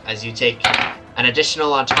 as you take an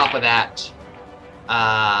additional on top of that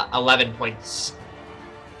 11 points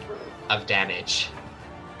of damage.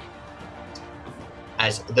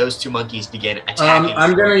 As those two monkeys begin attacking.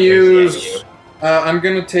 I'm gonna use. I'm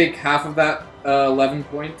gonna take half of that 11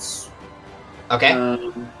 points. Okay.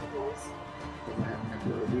 That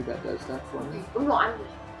does that for me.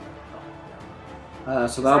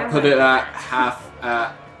 So that'll put it at half.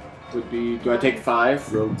 Would be. Do I take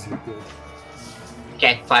 5?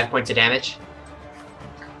 Okay, 5 points of damage.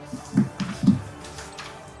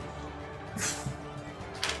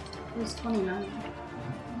 It was 29.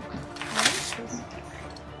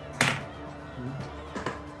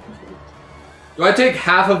 Do I take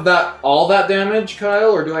half of that, all that damage,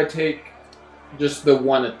 Kyle, or do I take just the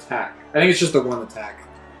one attack? I think it's just the one attack.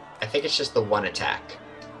 I think it's just the one attack.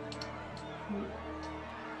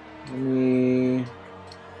 Let me...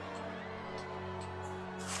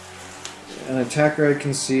 An attacker I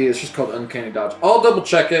can see, it's just called Uncanny Dodge. I'll double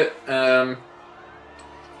check it, but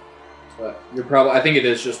you're probably, I think it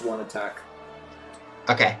is just one attack.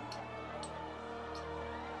 Okay.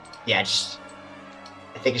 Yeah, I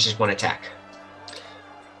think it's just one attack.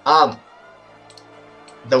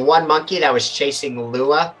 The one monkey that was chasing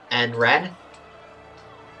Lua and Ren.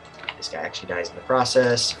 This guy actually dies in the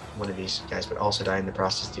process. One of these guys would also die in the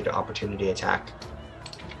process due to opportunity attack.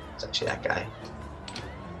 It's actually that guy.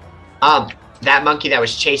 That monkey that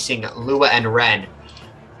was chasing Lua and Ren.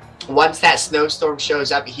 Once that snowstorm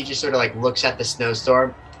shows up, he just sort of like looks at the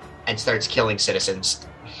snowstorm and starts killing citizens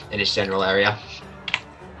in his general area.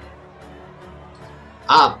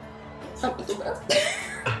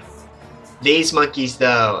 These monkeys,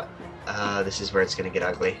 though, this is where it's going to get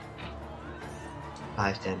ugly.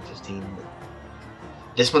 5, 10, 15.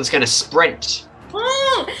 This one's going to sprint.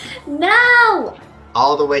 No!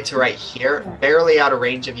 All the way to right here, barely out of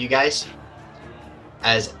range of you guys.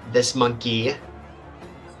 As this monkey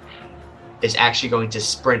is actually going to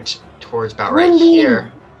sprint towards about right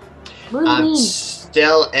here.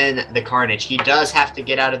 Still in the carnage. He does have to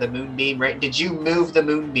get out of the moonbeam, right? Did you move the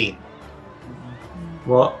moonbeam?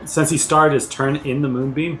 Well, since he started his turn in the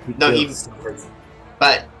moonbeam,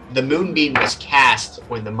 but the moonbeam was cast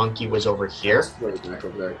when the monkey was over here.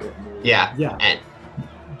 Yeah.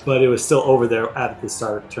 But it was still over there at the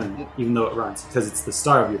start of the turn, even though it runs, because it's the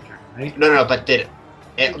start of your turn. right? No, but did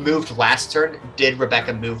it moved last turn? Did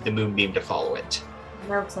Rebecca move the moonbeam to follow it?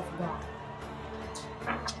 No, except for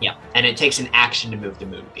that. Yeah, and it takes an action to move the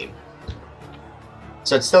moonbeam.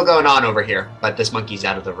 So it's still going on over here, but this monkey's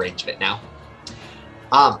out of the range of it now.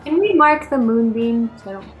 Can we mark the moonbeam so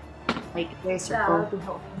I don't very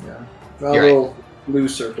circle? Yeah. You're A little blue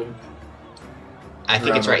circle. I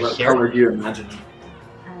think it's right What here. color do you imagine?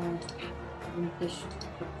 Pinkish,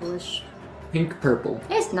 purplish. Pink purple.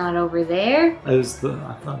 It's not over there. I thought it was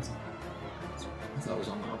I thought it was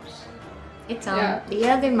on the opposite. It's on Yeah. the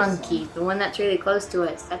other monkey, the one that's really close to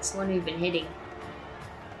us. That's the one we've been hitting.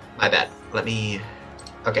 My bad. Let me.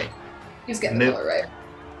 Okay, He's getting the Move. color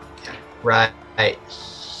right. right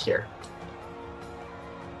here.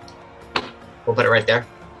 We'll put it right there.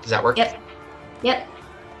 Does that work? Yep. Yep.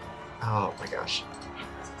 Oh my gosh.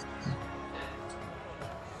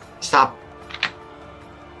 Stop.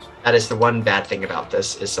 That is the one bad thing about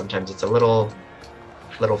this, is sometimes it's a little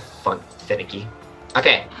finicky.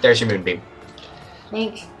 Okay, there's your moonbeam.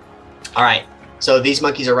 Thanks. All right, so these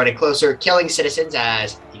monkeys are running closer, killing citizens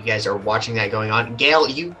as you guys are watching that going on. Gale,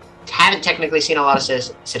 you haven't technically seen a lot of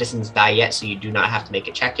citizens die yet, so you do not have to make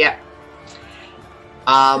a check yet.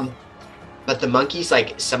 But the monkeys,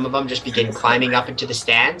 some of them just begin climbing up into the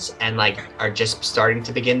stands and are just starting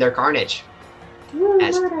to begin their carnage.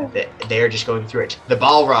 As they are just going through it. The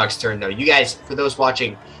Balrog's turn, though. You guys, for those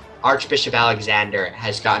watching, Archbishop Alexander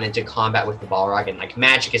has gotten into combat with the Balrog, and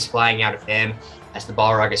magic is flying out of him as the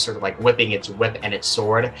Balrog is sort of whipping its whip and its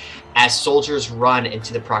sword. As soldiers run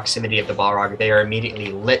into the proximity of the Balrog, they are immediately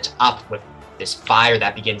lit up with this fire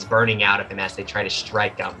that begins burning out of him as they try to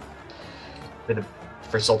strike them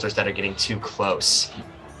for soldiers that are getting too close.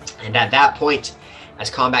 And at that point, as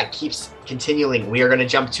combat keeps continuing, we are going to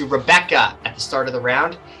jump to Rebecca at the start of the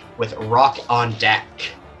round with Rock on deck.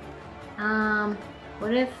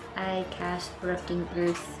 What if I cast Erupting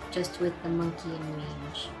Earth just with the monkey in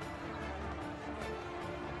range?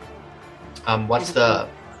 What's the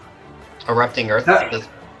Erupting Earth?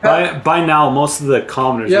 By now, most of the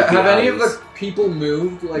commoners. Yeah, would be have any of allies. the people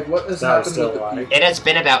moved? What has That are happened still with the alive. people? It has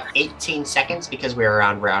been about 18 seconds because we're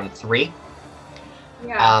around round 3.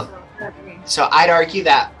 Yeah. So I'd argue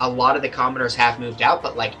that a lot of the commoners have moved out,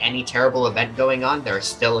 but any terrible event going on, there are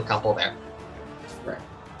still a couple there. Right.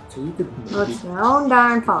 So you could Well, it's your own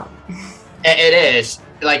darn fault. It is.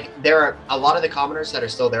 There are a lot of the commoners that are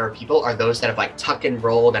still there. People are those that have tuck and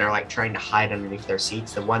rolled and are trying to hide underneath their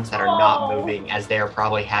seats. The ones that are not moving, as they are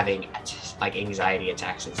probably having anxiety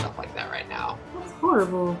attacks and stuff like that right now. That's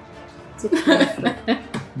horrible. It's I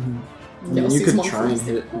mean, you could try and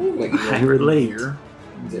hit I relate. here.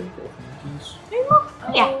 and get both monkeys.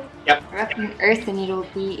 Yeah. Yep. Erupting Earth, and it'll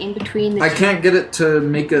be in between the I two. can't get it to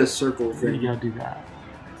make a circle You thing. gotta do that.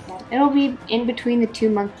 It'll be in between the two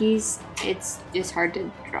monkeys. It's just hard to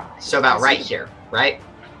draw. So about right here, right?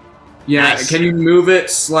 Yeah, Nice. can you move it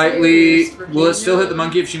slightly? Please, Will it still hit the Virginia.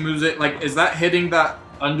 monkey if she moves it? Is that hitting that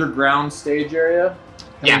underground stage area?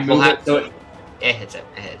 Can Yeah, we we'll move have it so it- It hits it.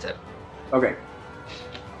 It hits it. Okay.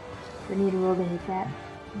 We need a roll to hit that.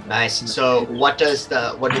 Nice. So what do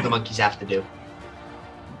the monkeys have to do?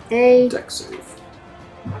 They Deck save.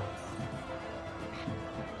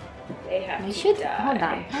 They have They to should die. hold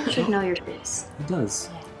on. I should know your face. It does.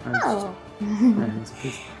 Oh.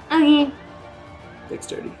 Okay. Okay.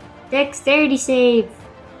 Dexterity. Dexterity save.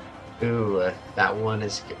 Ooh, that one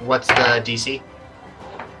is. What's the DC?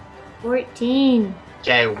 14.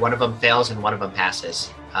 Okay, one of them fails and one of them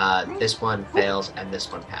passes. This one fails and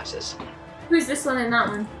this one passes. Who's this one and that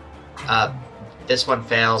one? This one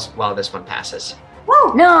fails while this one passes.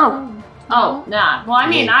 Whoa! No. Oh, nah. Well, I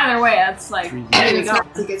mean, either way, that's there we It's go.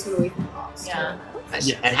 not to get away from box. Yeah. Nice.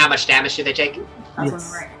 Yes. And how much damage do they take? That's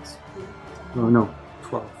Yes. one right. Oh no,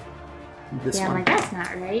 12. This Yeah, I'm one. like, that's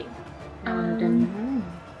not right. Dun.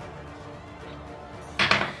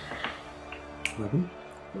 11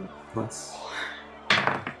 plus.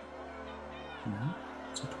 Yeah,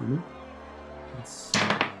 so 20. That's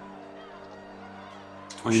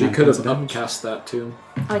 29 She could points have of damage. upcast that too.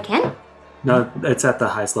 Oh, I can? No, it's at the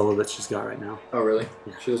highest level that she's got right now. Oh, really?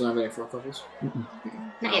 Yeah. She doesn't have any fourth levels?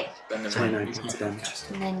 Not yet. Then never 29 mind. points of damage.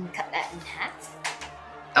 And then cut that in half.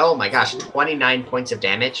 Oh my gosh, 29 points of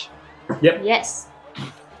damage. Yes.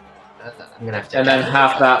 I'm gonna have to. And then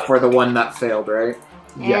half that for the one that failed, right?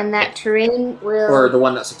 Yeah. And that terrain will. Or the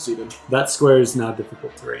one that succeeded. That square is now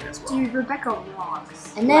difficult terrain as well. Dude, Rebecca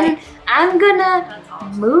rocks. And then I'm gonna That's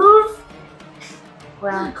awesome. move.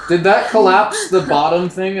 Well, Did that collapse the bottom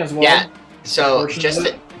thing as well? Yeah. So Portion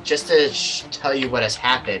just of to tell you what has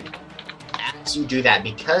happened, as you do that,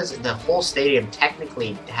 because the whole stadium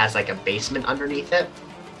technically has a basement underneath it.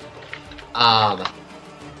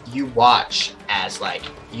 you watch as like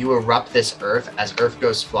you erupt this earth as earth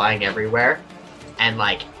goes flying everywhere, and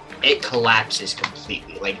like it collapses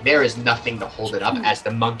completely. Like there is nothing to hold it up as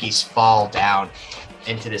the monkeys fall down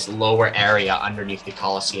into this lower area underneath the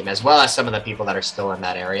Colosseum, as well as some of the people that are still in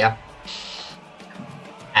that area.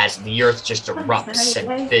 As the earth just erupts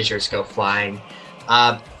and fissures go flying.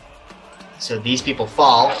 So these people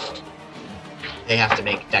fall. They have to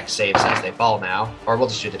make dex saves as they fall now. Or we'll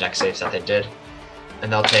just do the dex saves that they did.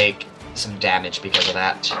 And they'll take some damage because of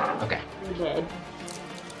that. Okay. You're dead.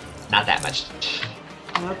 Not that much.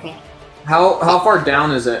 Okay. How far down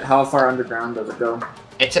is it? How far underground does it go?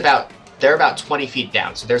 It's they're about 20 feet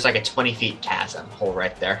down, so there's like a 20 feet chasm hole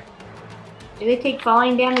right there. Do they take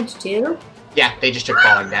falling damage too? Yeah, they just took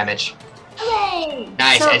falling damage. Hooray!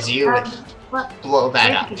 Nice, So, as you blow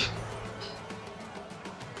that up.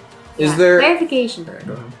 Is there... Clarification. Alright,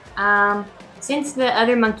 go ahead. Since the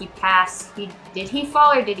other monkey passed, did he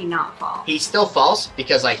fall or did he not fall? He still falls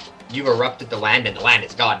because like you've erupted the land and the land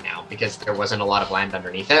is gone now because there wasn't a lot of land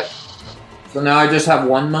underneath it. So now I just have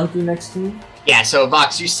one monkey next to me? Yeah, so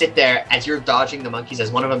Vox, you sit there as you're dodging the monkeys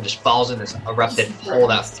as one of them just falls in this erupted hole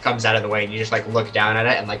that comes out of the way, and you just like look down at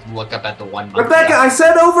it and like look up at the one monkey. Rebecca, I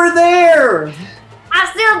said over there!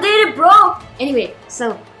 I still did it, bro! Anyway,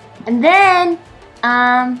 so, and then,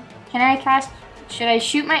 can I cast, should I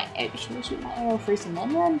shoot my arrow first and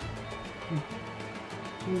then run?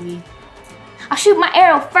 Maybe. I'll shoot my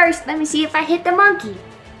arrow first, let me see if I hit the monkey.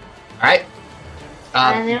 Alright.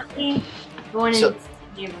 And then I'll be going so-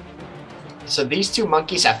 in. So these two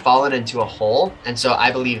monkeys have fallen into a hole, and so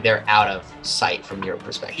I believe they're out of sight from your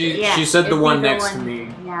perspective. She said the it'd one be next to me.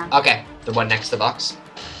 Yeah, Okay, the one next to Vox.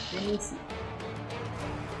 let me see.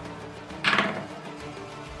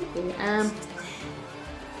 Okay,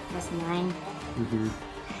 that's 9. Mm-hmm.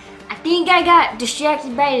 I think I got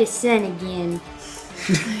distracted by the sun again.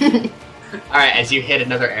 Alright, as you hit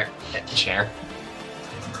another chair.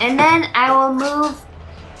 And then I will move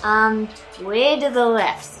way to the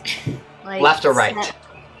left. Like Left or right?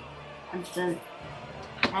 That's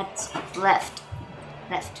left.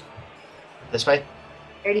 Left. This way?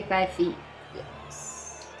 35 feet.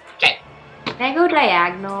 Yes. Okay. Can I go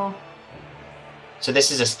diagonal? So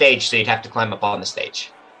this is a stage, so you'd have to climb up on the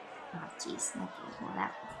stage. Oh, jeez. Okay, well,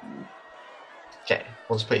 that. Okay,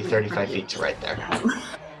 we'll just put you 35 feet to right there.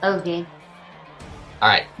 Okay.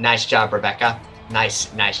 Alright, nice job, Rebecca. Nice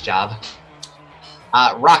job.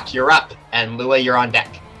 Rock, you're up, and Lua, you're on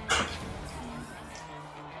deck.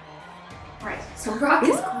 Alright, so Rock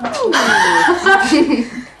is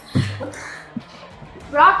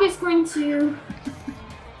Rock is going to.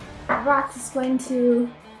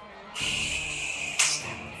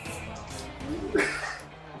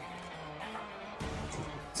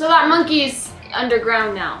 So that monkey's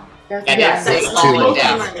underground now. Yes, that's it's falling both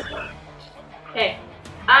down. of them underground. Okay,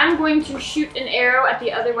 I'm going to shoot an arrow at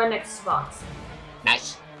the other one next to Vox.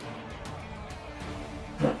 Nice.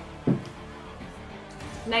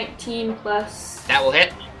 19 plus That will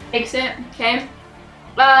hit. makes it. Okay.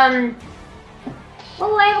 Oh,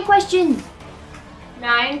 I have a question.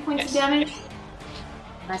 9 points of damage.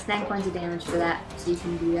 That's 9 points of damage for that, so you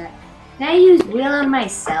can do that. Can I use will on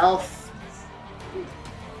myself?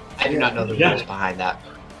 I do not know the Yeah. rules behind that.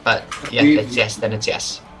 But yeah, it's yes, then it's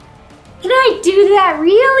yes. Can I do that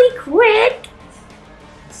really quick?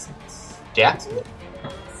 Yeah?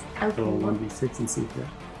 Okay. Roll 1d6 and see if that.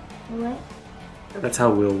 What? That's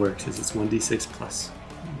how will works. Is it's 1d6 plus.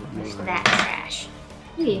 Where's that trash?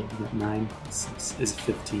 Hey. 9 plus 6 is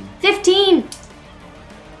 15. 15!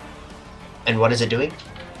 And what is it doing?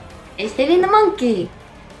 It's hitting the monkey.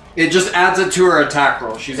 It just adds it to her attack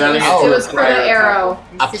roll. She's adding Oh. it it to was her for the prior arrow.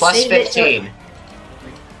 A It's to plus save it 15.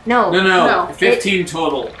 No. attack. No, No, 15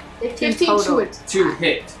 total 15 15 total. to it. to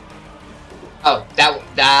hit. Oh,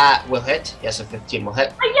 that will hit. Yes, a 15 will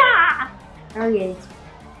hit. Yeah! Okay.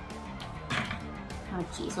 Oh,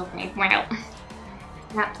 jeez, okay. Wow.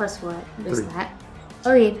 Not plus what? What is 3. that?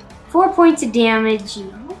 Okay. 4 points of damage.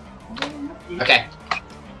 Okay,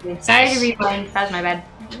 Sorry Nice. to replay. That was my bad.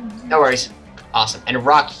 no worries. Awesome. And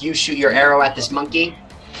Rock, you shoot your arrow at this monkey.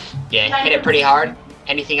 Yeah, hit it pretty hard.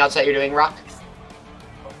 Anything else that you're doing, Rock?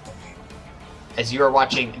 As you are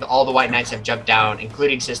watching, all the White Knights have jumped down,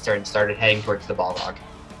 including Sister, and started heading towards the Balrog.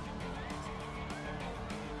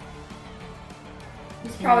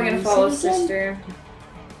 He's probably gonna follow his sister.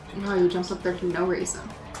 No, you jumped up there for no reason.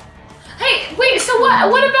 Hey, wait. So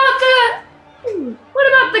what about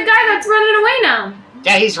the guy that's running away now?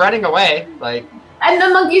 Yeah, he's running away. Like, And the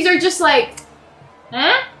monkeys are just like,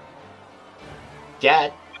 huh? yeah.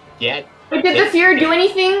 But did the fear do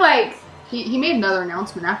anything? Like, He made another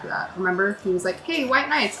announcement after that. Remember? He was like, "Hey, White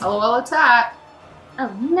Knights, LOL attack." Oh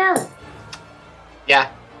no. Yeah.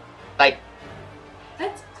 Like,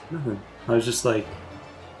 Nothing. I was just like,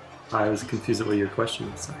 I was confused at what your question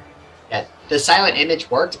was. Sorry. yeah, the silent image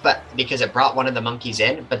worked, but because it brought one of the monkeys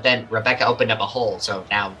in, but then Rebecca opened up a hole, so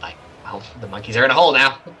now, like, well, the monkeys are in a hole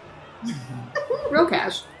now. Real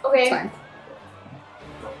cash. Okay. It's fine.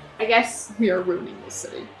 I guess. We are ruining this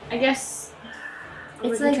city. I guess.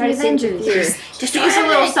 It's we're like gonna the try to save Avengers. fear. Just he's a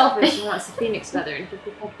little selfish and wants the phoenix feather and he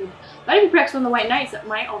protected. But if he protects one of the white knights, that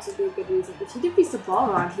might also be a good reason. If he defeats the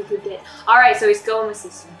Balrog, he could get. Alright, so he's going with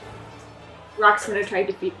sister. Rock's gonna try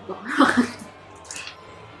to defeat the Balrog.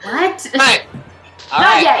 What? Alright. Not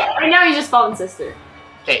Alright. yet. Right now he's just fallen sister.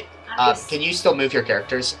 Okay. Can you still move your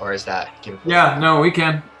characters, or is that... Yeah, no, we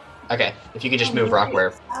can. Okay, if you could just move Rock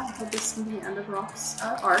where... I had this in the end of Rock's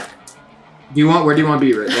arc. Where do you want to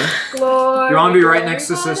be, right there? Glory. You want to be right next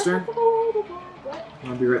to sister? You want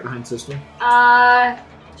to be right behind sister?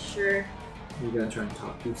 Sure. You gotta try and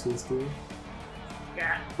talk to sister.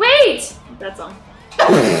 Yeah. Wait! That's all.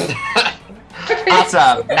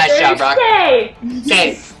 Awesome. Nice job, Rock. Stay!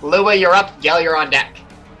 Okay, Lua, you're up. Gale, you're on deck.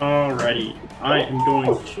 Alrighty, I am going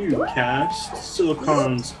to cast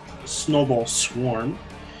Silicon's Snowball Swarm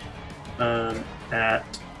at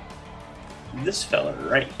this fella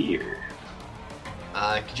right here.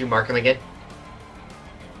 Could you mark him again?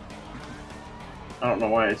 I don't know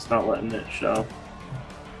why it's not letting it show.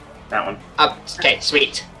 That one. Up. Okay,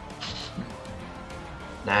 sweet.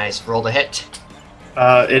 Nice. Roll to hit.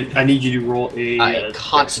 I need you to roll a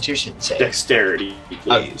Constitution save. dexterity,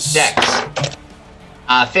 please. Dex.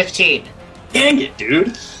 15. Dang it,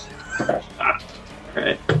 dude.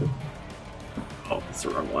 Alright. Oh, that's the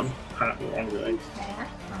wrong one. The wrong thing.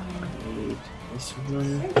 This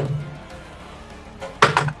one.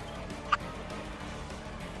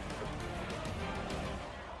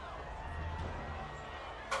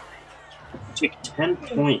 Take 10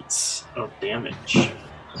 points of damage.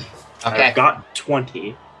 Okay. I've got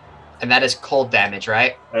 20. And that is cold damage,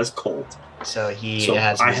 right? That's cold. So he So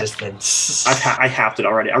has I resistance. I halved it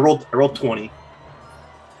already. I rolled 20.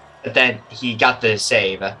 But then he got the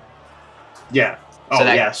save. Yeah. Oh, So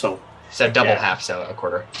that- yeah. So, So double Yeah. half, so a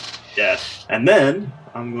quarter. yeah. And then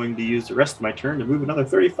I'm going to use the rest of my turn to move another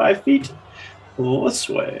 35 feet this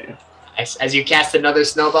way. As you cast another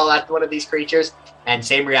snowball at one of these creatures, and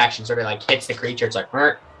same reaction, sort of like hits the creature. It's like,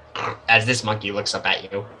 "Merk," as this monkey looks up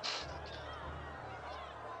at you.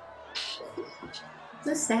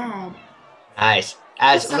 So sad. Nice.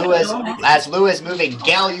 As Lua is moving,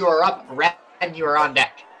 Gale, you are up. Ren, you are on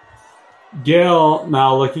deck. Gale,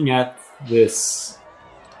 now looking at this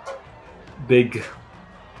big,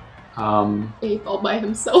 Ape all by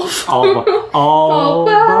himself. all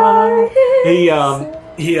by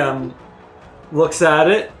he looks at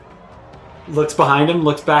it, looks behind him,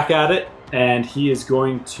 looks back at it, and he is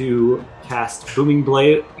going to cast Booming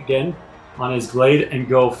Blade again on his blade and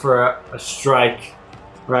go for a strike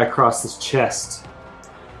right across his chest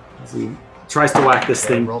as he tries to whack this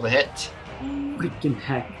Okay, thing. roll the hit. Freaking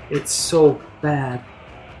heck, it's so bad.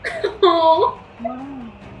 Oh.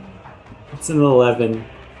 It's an 11.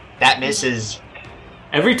 That misses.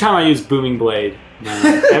 Every time I use Booming Blade,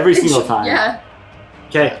 man, every single time. Yeah.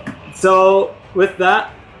 Okay, so with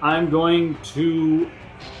that, I'm going to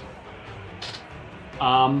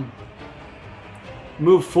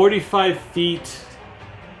move 45 feet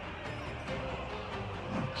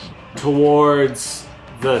towards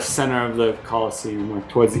the center of the Colosseum, like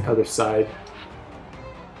towards the other side.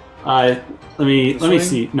 Let me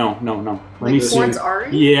see. No. Let me see. Towards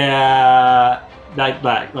Ari? Yeah, like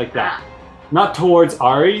that. Not towards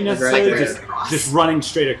Ari necessarily, Like just just running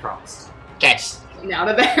straight across. Okay. Out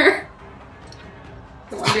of there.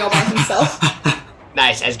 Don't want to be all by himself.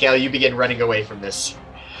 Nice. As Gale, you begin running away from this.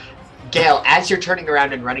 Gale, as you're turning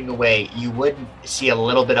around and running away, you would see a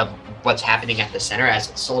little bit of what's happening at the center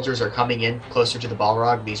as soldiers are coming in closer to the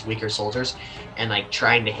Balrog, these weaker soldiers, and like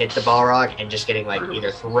trying to hit the Balrog and just getting like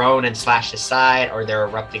either thrown and slashed aside or they're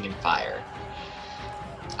erupting in fire.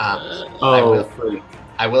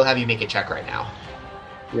 I will have you make a check right now.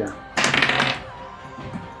 Yeah.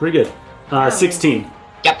 Pretty good. 16.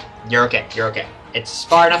 Yep, you're okay. You're okay. It's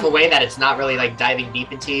far enough away that it's not really like diving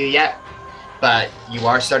deep into you yet, but you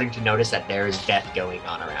are starting to notice that there is death going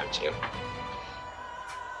on around you.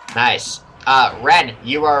 Nice. Ren,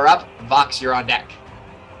 you are up. Vox, you're on deck.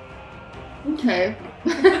 Okay.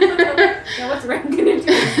 Now what's Ren gonna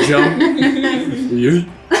do? Jump.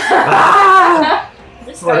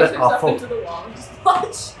 Just What throws an herself awful- into the wall and just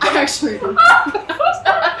punch. I actually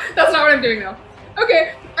That's not what I'm doing now.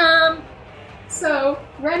 Okay. So,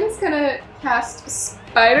 Ren is gonna cast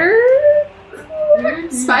spider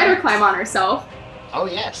climb on herself. Oh,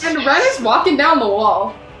 yes. And Ren is walking down the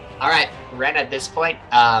wall. All right, Ren, at this point,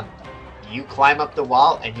 you climb up the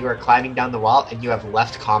wall, and you are climbing down the wall, and you have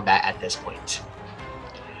left combat at this point.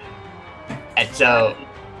 And so,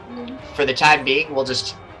 for the time being, we'll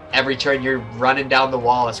just, every turn you're running down the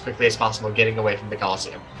wall as quickly as possible, getting away from the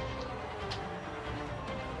Coliseum.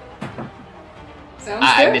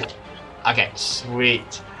 Sounds good. Okay,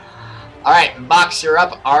 sweet. All right, Mox, you're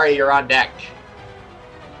up. Ari, you're on deck.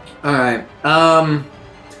 All right.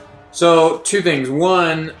 So two things.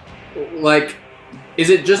 One, like,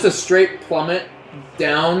 is it just a straight plummet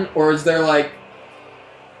down, or is there like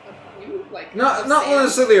not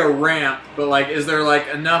necessarily a ramp, but like, is there like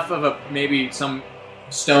enough of a maybe some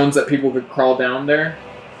stones that people could crawl down there?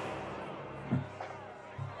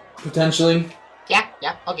 Potentially. Yeah,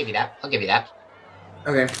 I'll give you that.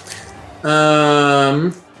 Okay.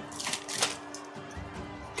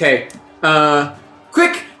 Okay.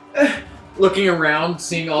 Quick! Looking around,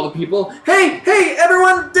 seeing all the people. Hey,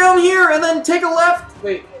 everyone down here, and then take a left.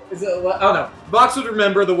 Wait, is it a left? Oh no. Box would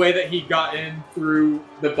remember the way that he got in through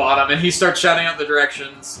the bottom, and he starts shouting out the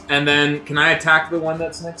directions. And then, can I attack the one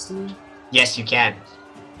that's next to me? Yes, you can.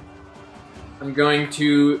 I'm going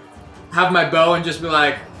to have my bow and just be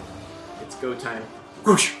like, it's go time.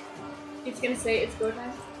 Whoosh! It's gonna say it's go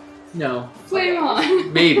time. No. Flame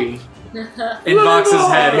on. Maybe. In Box's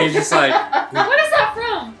head, he's just like... What is that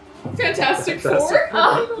from? Fantastic Four.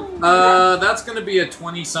 That's gonna be a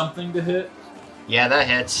 20-something to hit. Yeah, that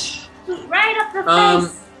hits. Right up the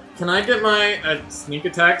face. Can I get my sneak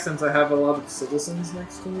attack since I have a lot of citizens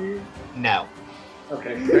next to me? No.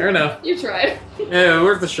 Okay, fair enough. You tried. Yeah,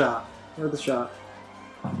 worth the shot.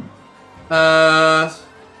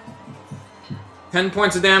 10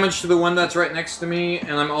 points of damage to the one that's right next to me,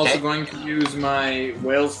 and I'm also going to use my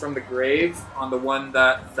Wails from the Grave on the one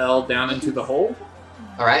that fell down into the hole.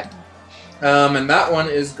 Alright. And that one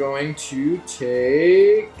is going to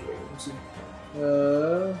take...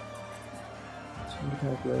 so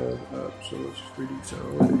it's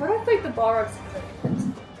 3d7. What if like the Balrog's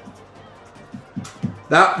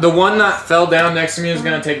The one that fell down next to me is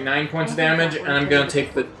going to take 9 points of damage, and I'm going to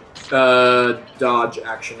take the dodge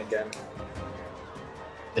action again.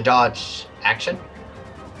 The dodge action?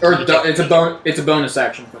 Or it's a bonus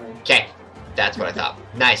action for me. Okay, that's what I thought.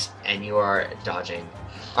 Nice, and you are dodging.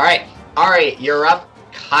 Alright, Ari, you're up.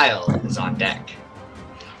 Kyle is on deck.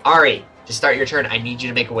 Ari, to start your turn, I need you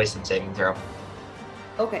to make a wisdom saving throw.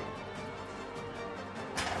 Okay.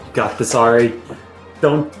 You got this, Ari.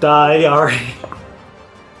 Don't die, Ari.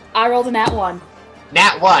 I rolled a nat 1.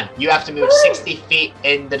 Nat 1, you have to move 60 feet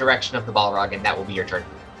in the direction of the Balrog, and that will be your turn.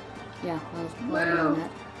 Yeah, I was doing that.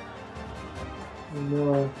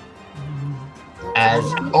 No.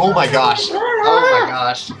 Oh my gosh,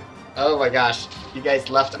 you guys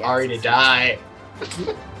left Ari to die. I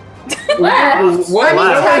mean, What?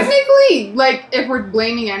 technically, like, if we're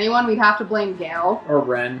blaming anyone, we'd have to blame Gale. Or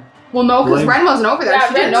Ren. Well, no, because Blame- Ren wasn't over there. Yeah,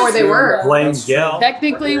 She didn't know where they were. Blame Gale.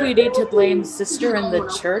 Technically, we need to blame Sister in the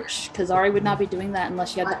church, because Ari would not be doing that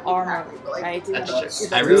unless she had the armor, right? That's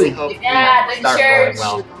true. I really hope Yeah, we the start church.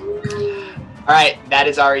 rolling well. Alright, that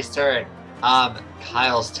is Ari's turn.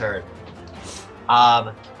 Kyle's turn.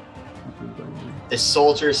 The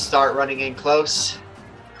soldiers start running in close.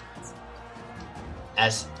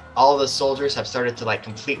 As all the soldiers have started to like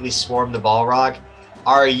completely swarm the Balrog.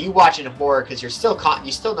 Ari, you watch in horror because you're still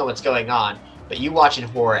you still know what's going on, but you watch in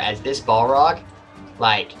horror as this Balrog,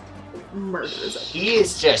 like, he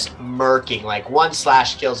is just murking. Like, one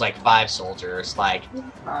slash kills like 5 soldiers. Like,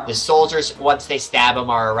 the soldiers, once they stab him,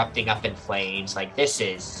 are erupting up in flames. Like, this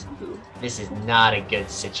is not a good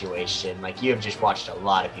situation. Like, you have just watched a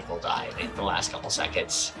lot of people die in the last couple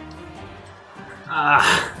seconds.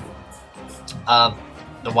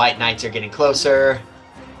 The White Knights are getting closer.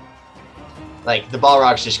 Like, the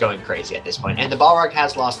Balrog's just going crazy at this point. And the Balrog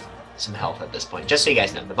has lost some health at this point. Just so you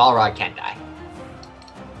guys know, the Balrog can die.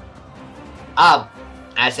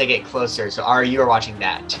 As they get closer, so Ari, you are watching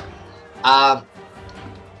that.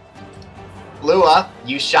 Lua,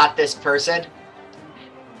 you shot this person.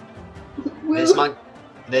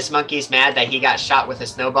 This monkey's mad that he got shot with a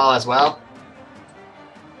snowball as well.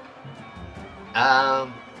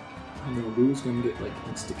 Lua's gonna get like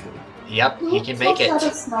insta-killed. Yep, he can make it. Have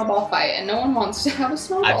a snowball fight, and no one wants to have a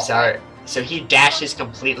snowball. I'm sorry. So he dashes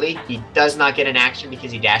completely. He does not get an action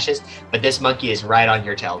because he dashes, but this monkey is right on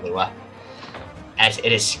your tail, Lua. As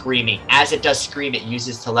it is screaming. As it does scream, it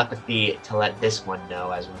uses telepathy to let this one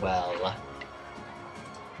know as well.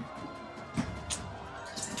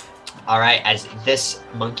 All right, as this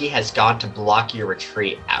monkey has gone to block your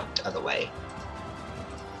retreat out of the way.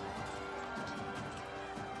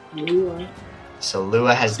 Lua. So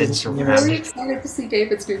Lua has been I'm really surrounded. excited to see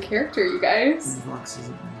David's new character, you guys. Vox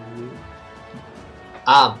isn't new.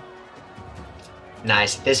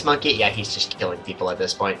 Nice. This monkey, yeah, he's just killing people at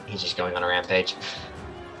this point. He's just going on a rampage.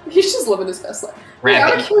 He's just living his best life. Wait,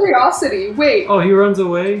 out of curiosity, Oh, he runs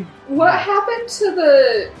away? what happened to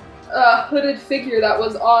the hooded figure that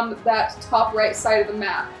was on that top right side of the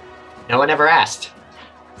map? No one ever asked.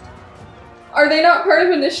 Are they not part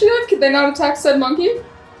of initiative? Could they not attack said monkey?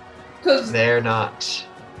 Because, They're not.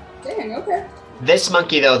 dang, okay. This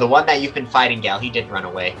monkey, though, the one that you've been fighting, Gal, he didn't run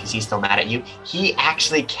away because he's still mad at you. He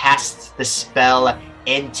actually casts the spell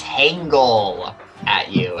Entangle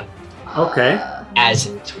at you. Okay. As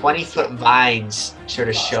 20-foot vines sort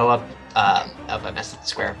of show up. I messed up the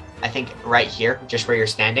square. I think right here, just where you're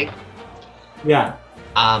standing. Yeah.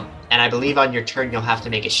 And I believe on your turn you'll have to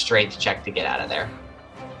make a strength check to get out of there.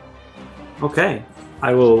 Okay.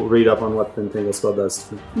 I will read up on what the Entangle spell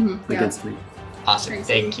does against me. Awesome,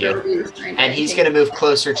 thank you. And he's going to move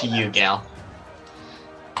closer to you, Gale.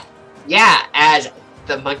 Yeah, as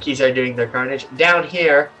the monkeys are doing their carnage. Down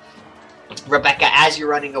here, Rebecca, as you're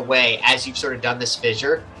running away, as you've sort of done this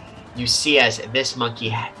fissure, you see as this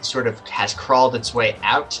monkey sort of has crawled its way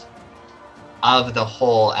out of the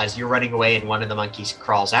hole as you're running away and one of the monkeys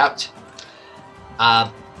crawls out.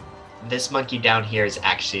 This monkey down here is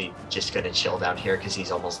actually just going to chill down here because he's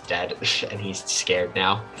almost dead and he's scared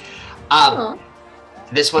now.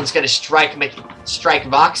 This one's going to strike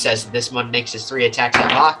Vox as this one makes his 3 attacks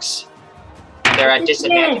at Vox. They're at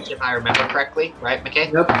disadvantage if I remember correctly, right,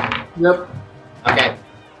 McKay? Yep. Okay.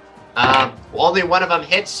 Only one of them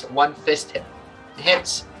hits. One fist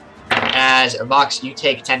hits. As Vox, you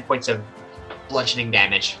take 10 points of bludgeoning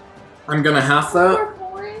damage. I'm gonna half that.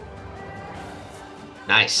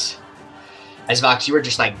 Nice. As Vox, you were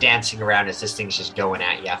just like dancing around as this thing's just going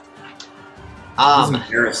at you. He's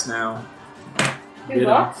embarrassed now. Who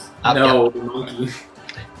Vox? No, the monkey.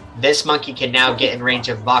 This monkey can now get in range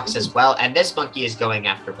of Vox as well, and this monkey is going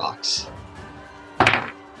after Vox.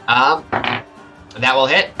 That will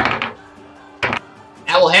hit.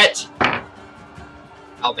 That will hit.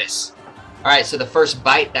 I'll miss. Alright, so the first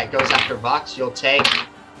bite that goes after Vox, you'll take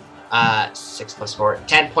 6 plus 4,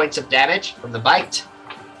 10 points of damage from the bite.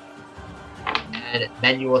 And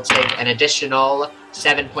then you will take an additional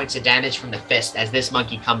 7 points of damage from the fist as this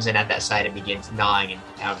monkey comes in at that side and begins gnawing and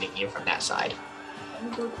pounding you from that side.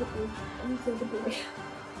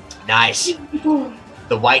 Nice.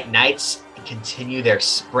 The White Knights continue their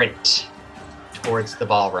sprint towards the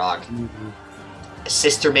Balrog.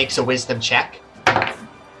 Sister makes a wisdom check.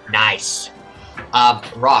 Nice.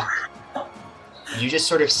 Rock, you just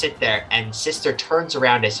sort of sit there and Sister turns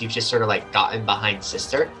around as you've just sort of like gotten behind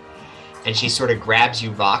Sister. And she sort of grabs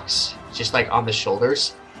you, Vox, just like on the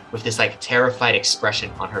shoulders with this like terrified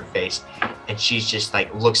expression on her face. And she's just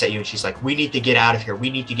like looks at you and she's like, we need to get out of here.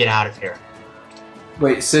 We need to get out of here.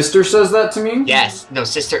 Wait, Sister says that to me? Yes. No,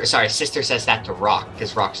 Sister says that to Rock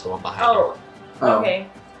because Rock's the one behind her. Oh. Okay.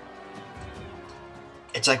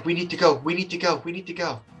 It's like, we need to go. We need to go. We need to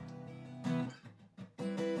go.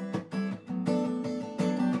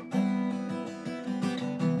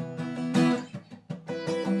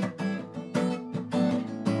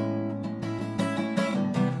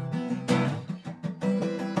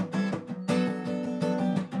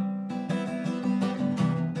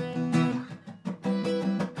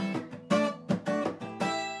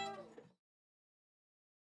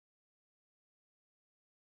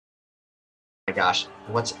 My gosh,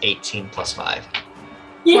 what's 18 plus 5?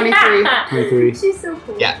 23. 23. She's so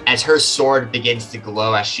cool. Yeah, as her sword begins to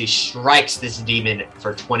glow as she strikes this demon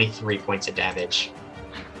for 23 points of damage.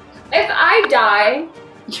 If I die,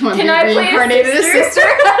 You want can to I be play reincarnated as sister?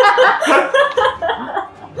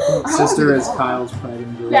 Sister is Kyle's pride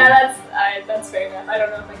and joy. Yeah, that's fair enough. I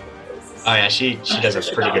don't know if I can play as sister. Oh yeah, she does a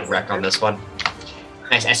pretty good wreck on this one.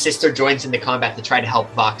 Nice, as Sister joins in the combat to try to help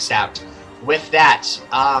Vox out. With that,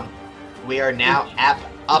 we are now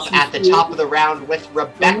up at the top of the round with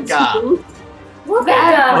Rebecca.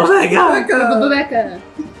 Rebecca! Oh my god! Rebecca.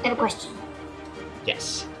 I have a question.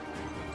 Yes.